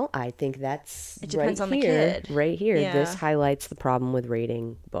 but well, I think that's it right depends on the here, kid. right here. This Yeah. highlights the problem with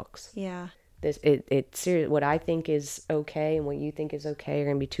rating books. Yeah. It serious. What I think is okay and what you think is okay are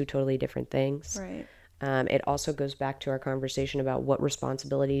going to be two totally different things. Right. It also goes back to our conversation about what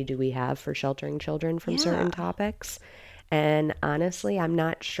responsibility do we have for sheltering children from Yeah. certain topics. And honestly, I'm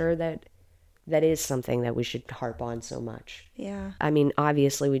not sure that that is something that we should harp on so much. Yeah. I mean,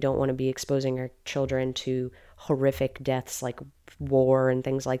 obviously, we don't want to be exposing our children to horrific deaths like war and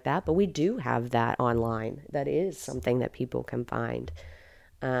things like that, but we do have that online. That is something that people can find.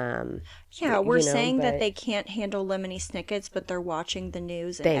 Um, Yeah, we're saying that but they can't handle Lemony Snickets, but they're watching the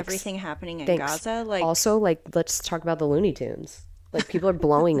news and thanks. everything happening in Thanks. Gaza. Like, Also, like, let's talk about the Looney Tunes. Like, people are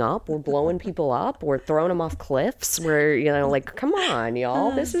blowing up. We're blowing people up. We're throwing them off cliffs. We're, like, come on,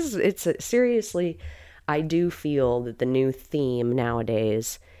 y'all. uh, Seriously, I do feel that the new theme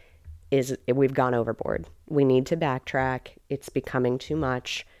nowadays is we've gone overboard. We need to backtrack. It's becoming too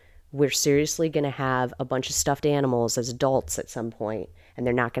much. We're seriously going to have a bunch of stuffed animals as adults at some point, and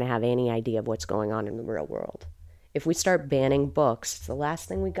they're not going to have any idea of what's going on in the real world. If we start banning books, it's the last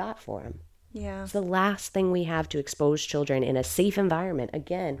thing we got for them. yeah, It's the last thing we have to expose children in a safe environment.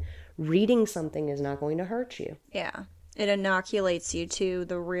 Again, reading something is not going to hurt you. yeah. It inoculates you to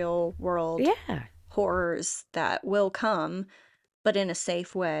the real world Yeah. horrors that will come, but in a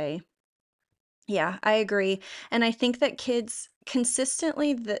safe way. Yeah, I agree. And I think that kids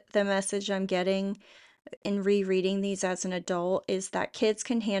consistently, the message I'm getting in rereading these as an adult is that kids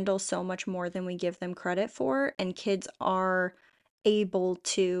can handle so much more than we give them credit for, and kids are able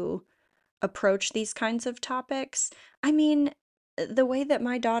to approach these kinds of topics. I mean, the way that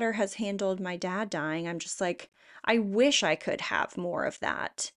my daughter has handled my dad dying, I'm just like, I wish I could have more of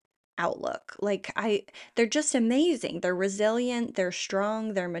that outlook. They're just amazing. They're resilient, they're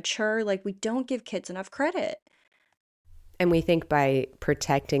strong, they're mature. Like, we don't give kids enough credit. And we think by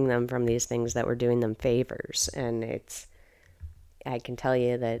protecting them from these things that we're doing them favors. And I can tell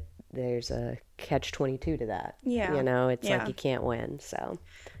you that there's a catch 22 to that. Yeah. It's like Yeah. you can't win. So,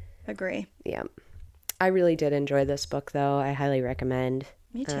 Agree. yeah. I really did enjoy this book, though. I highly recommend.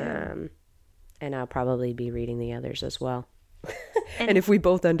 Me too. Um, and I'll probably be reading the others as well. And And if we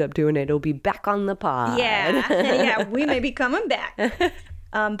both end up doing it, it'll be back on the pod. yeah, yeah, we may be coming back.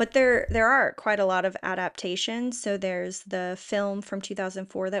 But there are quite a lot of adaptations. So there's the film from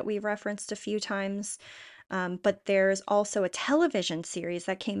 2004 that we referenced a few times. But there's also a television series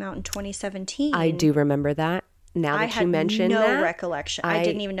that came out in I 2017. do remember that. Now I that you had mention no that, recollection. I I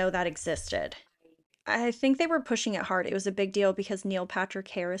didn't even know that existed. I think they were pushing it hard. It was a big deal because Neil Patrick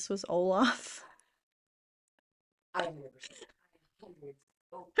Harris was Olaf.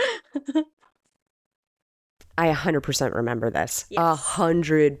 I 100% remember this. Yes.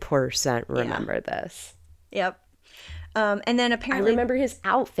 100% Yeah. remember this. Yep. And then I apparently, remember his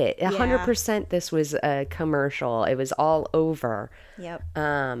outfit. yeah. 100% this was a commercial. It was all over. Yep.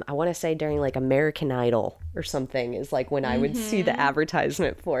 I want to say during like American Idol or something is like when I would see the Mm-hmm.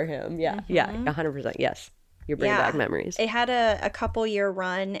 advertisement for him. Yeah, yeah, Mm-hmm. 100%. Yes. You're bringing back Yeah. memories. It had a couple year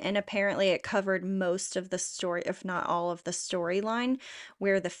run, and apparently it covered most of the story, if not all of the storyline,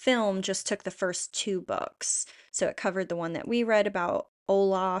 where the film just took the first two books. So it covered the one that we read about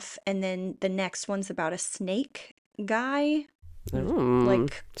Olaf, and then the next one's about a snake guy who,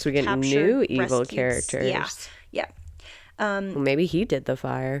 like, So we get captured, new evil rescued. Yeah. characters. Yeah. Um, Well, maybe he did the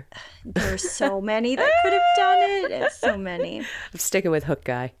fire. there's so many that could have done it. It's so many. I'm sticking with Hook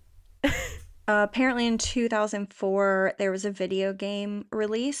Guy. Apparently, in 2004, there was a video game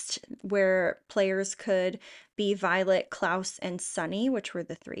released where players could be Violet, Klaus, and Sunny, which were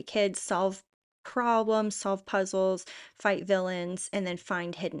the three kids, solve problems, solve puzzles, fight villains, and then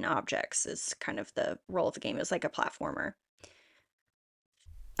find hidden objects, is kind of the role of the game. It was like a platformer.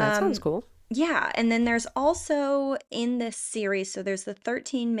 That sounds Um, cool. yeah, and then there's also in this series, so there's the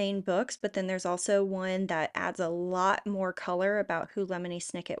 13 main books, but then there's also one that adds a lot more color about who Lemony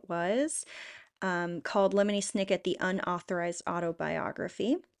Snicket was, called Lemony Snicket: The Unauthorized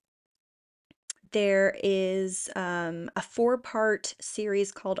Autobiography. There is a four-part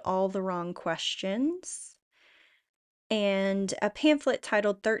series called All the Wrong Questions, and a pamphlet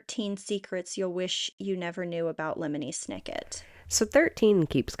titled 13 Secrets You'll Wish You Never Knew About Lemony Snicket. So 13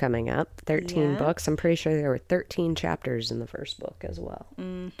 keeps coming up. 13 Yeah. books. I'm pretty sure there were 13 chapters in the first book as well.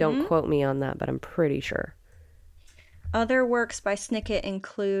 Don't Mm-hmm. quote me on that, but I'm pretty sure. Other works by Snicket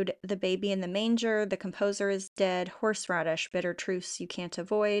include The Baby in the Manger, The Composer is Dead, Horseradish, Bitter Truths You Can't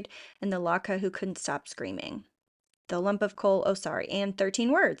Avoid, and The Laka Who Couldn't Stop Screaming. The Lump of Coal, oh sorry, and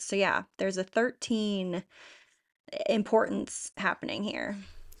 13 Words. So yeah, there's a 13 importance happening here.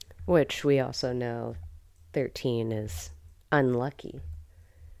 Which we also know 13 is unlucky.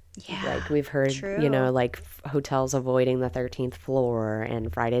 Yeah, Like we've heard, true. like hotels avoiding the 13th floor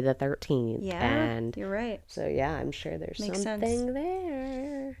and Friday the 13th. Yeah, And you're right. so, yeah, I'm sure there's Makes sense. something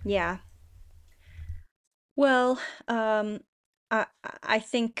there. Yeah. Well, I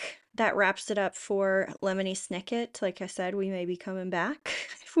think that wraps it up for Lemony Snicket. Like I said, we may be coming back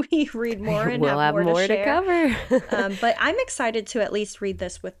if we read more and We'll have have more to more to share. cover. But I'm excited to at least read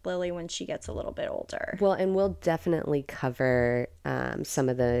this with Lily when she gets a little bit older. Well, and we'll definitely cover some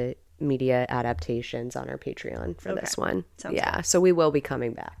of the media adaptations on our Patreon for Okay, this one. sounds good. Yeah, so we will be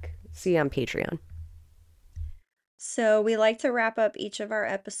coming back. See you on Patreon. So, we like to wrap up each of our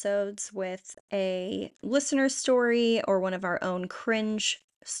episodes with a listener story or one of our own cringe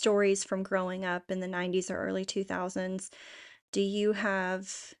stories from growing up in the 90s or early 2000s. Do you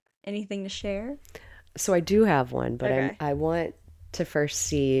have anything to share? So I do have one, but Okay. I want to first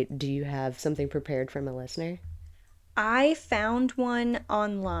see, do you have something prepared from a listener? I found one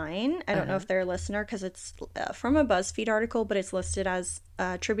online. I don't know Uh-huh. if they're a listener because it's from a BuzzFeed article, but it's listed as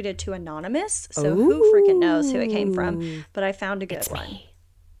attributed to Anonymous. So who freaking knows who it came from? Ooh, But I found a good it's one. me.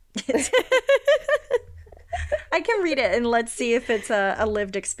 I can read it and let's see if it's a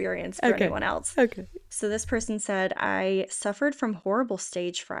lived experience for Okay. anyone else. Okay. So this person said, I suffered from horrible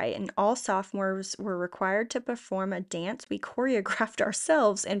stage fright, and all sophomores were required to perform a dance we choreographed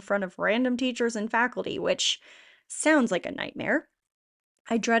ourselves in front of random teachers and faculty, which sounds like a nightmare.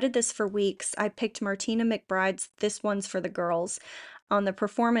 I dreaded this for weeks. I picked Martina McBride's This One's for the Girls. On the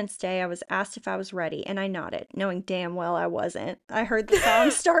performance day, I was asked if I was ready, and I nodded, knowing damn well I wasn't. I heard the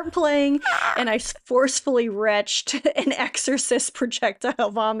song start playing, and I forcefully retched an exorcist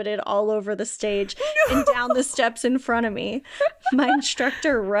projectile vomited all over the stage and down the steps in front of me. My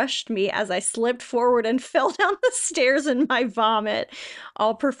instructor rushed me as I slipped forward and fell down the stairs in my vomit.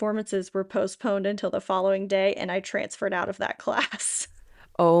 All performances were postponed until the following day, and I transferred out of that class.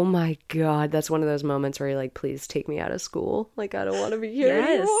 Oh my God, that's one of those moments where you're like, please take me out of school. Like, I don't want to be here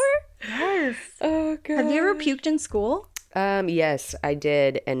anymore. Yes. Yes. Oh Have you ever gosh. puked in school? Yes, I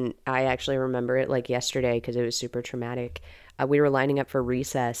did, and I actually remember it like yesterday because it was super traumatic. We were lining up for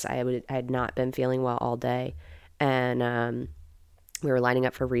recess. I had not been feeling well all day, and we were lining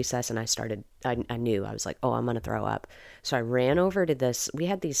up for recess, and I knew I was like, oh, I'm gonna throw up. So I ran over to this. We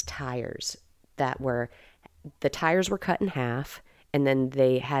had these tires that were the tires were cut in half, and then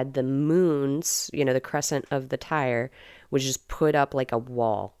they had the moons, the crescent of the tire was just put up like a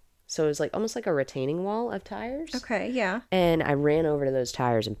wall. So it was like almost like a retaining wall of tires. Okay, yeah. And I ran over to those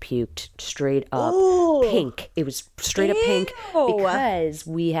tires and puked straight up Oh, pink. It was straight up pink ew. because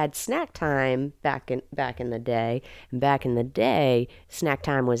we had snack time back in the day. And back in the day, snack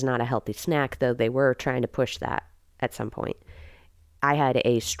time was not a healthy snack, though they were trying to push that at some point. I had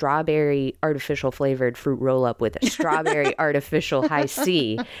a strawberry artificial flavored fruit roll up with a strawberry artificial high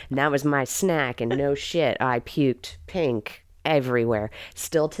C. And that was my snack. And no shit, I puked pink everywhere.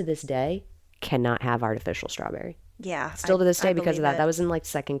 Still to this day, cannot have artificial strawberry. Yeah, Still to this I day because of believe that. it. That was in like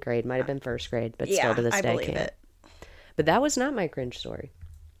second grade, might have been first grade, but still Yeah, to this I day believe can't. it. But that was not my cringe story.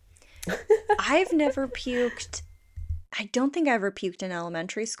 I've never puked. I don't think I ever puked in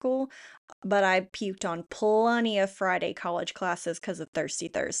elementary school, but I puked on plenty of Friday college classes because of Thirsty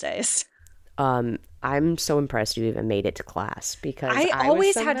Thursdays. I'm so impressed you even made it to class because I I was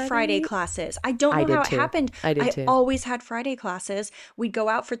always had Friday somebody. classes. I don't I know how did it too. happened. I did I too. always had Friday classes. We'd go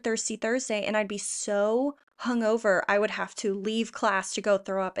out for Thirsty Thursday, and I'd be so hungover, I would have to leave class to go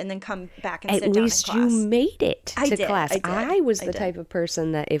throw up and then come back and At sit down in least you class. made it I to did. class. I did. I was I the did. type of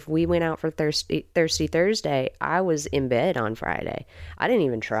person that if we went out for Thirsty Thursday, I was in bed on Friday. I didn't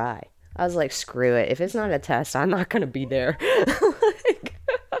even try. I was like, screw it. If it's not a test, I'm not going to be there. Like,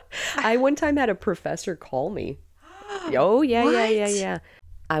 I one time had a professor call me. Oh, yeah, yeah, yeah, What? yeah.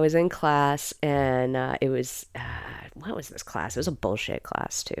 I was in class and it was, what was this class? It was a bullshit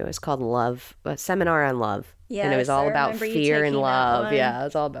class too. It was called Love, a seminar on love. And it was Yes, I all about remember you fear and taking that love. one. Yeah, it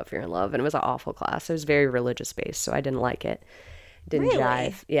was all about fear and love. And it was an awful class. It was very religious based, so I didn't like it. Didn't Really?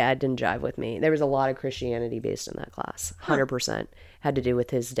 jive. Yeah, it didn't jive with me. There was a lot of Christianity based in that class. Huh. 100% had to do with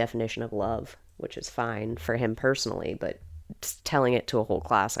his definition of love, which is fine for him personally, but telling it to a whole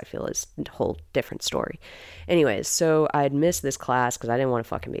class, I feel, is a whole different story. Anyways, so I had missed this class because I didn't want to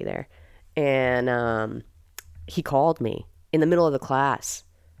fucking be there. And he called me in the middle of the class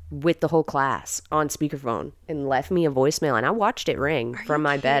with the whole class on speakerphone and left me a voicemail, and I watched it ring Are you from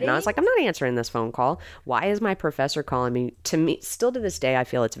my bed, and I was kidding? like, I'm not answering this phone call. Why is my professor calling me? To me, still to this day, I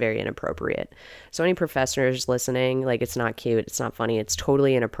feel it's very inappropriate. So any professors listening, like, it's not cute, it's not funny, it's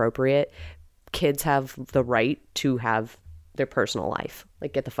totally inappropriate. Kids have the right to have their personal life.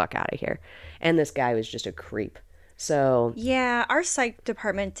 Like, get the fuck out of here. And this guy was just a creep. So Yeah, our psych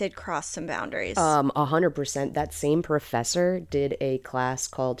department did cross some boundaries. 100%. That same professor did a class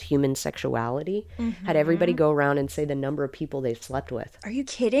called Human Sexuality. Had everybody Mm-hmm. go around and say the number of people they've slept with. Are you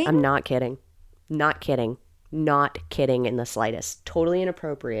kidding? I'm not kidding. Not kidding. Not kidding in the slightest. Totally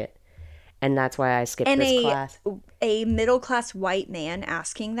inappropriate. And that's why I skipped And this class. a middle class white man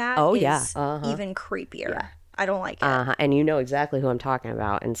asking that Oh, yeah. is Uh-huh. even Yeah. creepier. I don't like it. Uh-huh. And you know exactly who I'm talking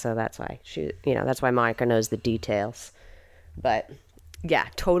about. And so that's why that's why Monica knows the details. But yeah,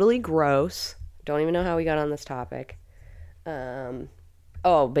 totally gross. Don't even know how we got on this topic.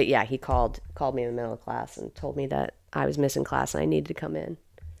 Oh, but yeah, he called me in the middle of class and told me that I was missing class and I needed to come in.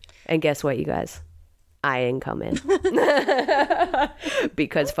 And guess what, you guys? I didn't come in.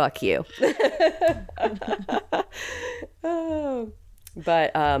 Because fuck you. Oh.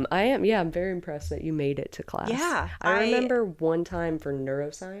 But I'm very impressed that you made it to class. Yeah, I remember one time for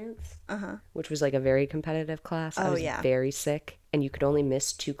neuroscience, which was like a very competitive class. I Oh, was yeah. very sick, and you could only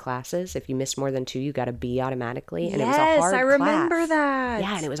miss 2 classes. If you missed more than 2, you got a B automatically, and it was a Yes, I hard remember class. that.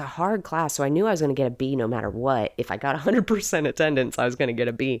 Yeah, and it was a hard class, so I knew I was going to get a B no matter what. If I got 100% attendance, I was going to get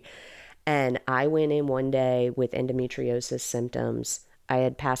a B. And I went in one day with endometriosis symptoms. I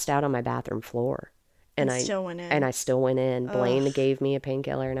had passed out on my bathroom floor. And And I still went and in. I still went in. Ugh. Blaine gave me a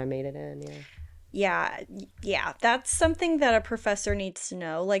painkiller and I made it in. Yeah. Yeah, yeah, that's something that a professor needs to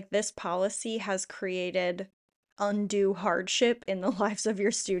know. Like, this policy has created undue hardship in the lives of your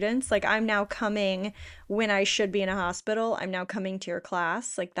students. Like, I'm now coming when I should be in a hospital. I'm now coming to your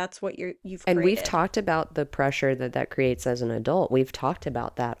class. Like, that's what you've And we've created. talked about the pressure that creates as an adult. We've talked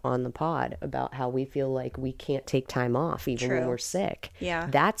about that on the pod, about how we feel like we can't take time off even when True. we're sick. Yeah.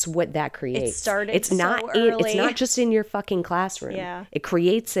 That's what that It creates. started It's not so it's early. not just in your fucking classroom. Yeah. It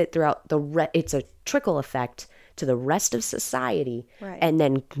creates it throughout it's a trickle effect to the rest of society. Right. And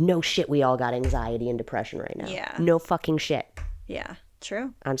then no shit, we all got anxiety and depression right now. Yeah. No fucking shit. Yeah.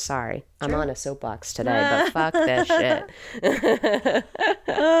 True. I'm sorry. I'm True. on a soapbox today, but fuck this shit.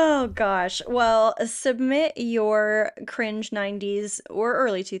 Oh gosh. Well, submit your cringe 90s or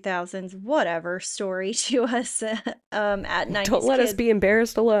early 2000s, whatever story to us at Don't 90s let us Kid. be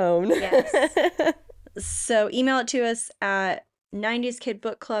embarrassed alone. Yes. So email it to us at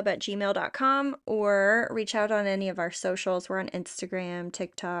 90skidbookclub@gmail.com or reach out on any of our socials. We're on Instagram,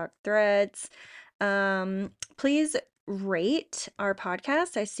 TikTok, Threads. Please rate our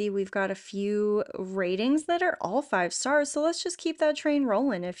podcast. I see we've got a few ratings that are all 5 stars, so let's just keep that train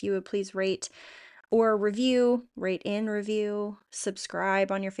rolling. If you would please rate or review,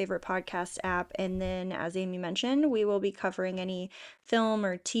 subscribe on your favorite podcast app. And then, as Amy mentioned, we will be covering any film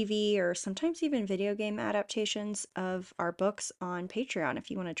or TV or sometimes even video game adaptations of our books on Patreon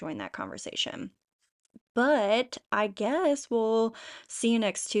if you want to join that conversation. But I guess we'll see you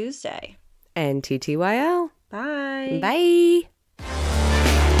next Tuesday. And TTYL. Bye. Bye.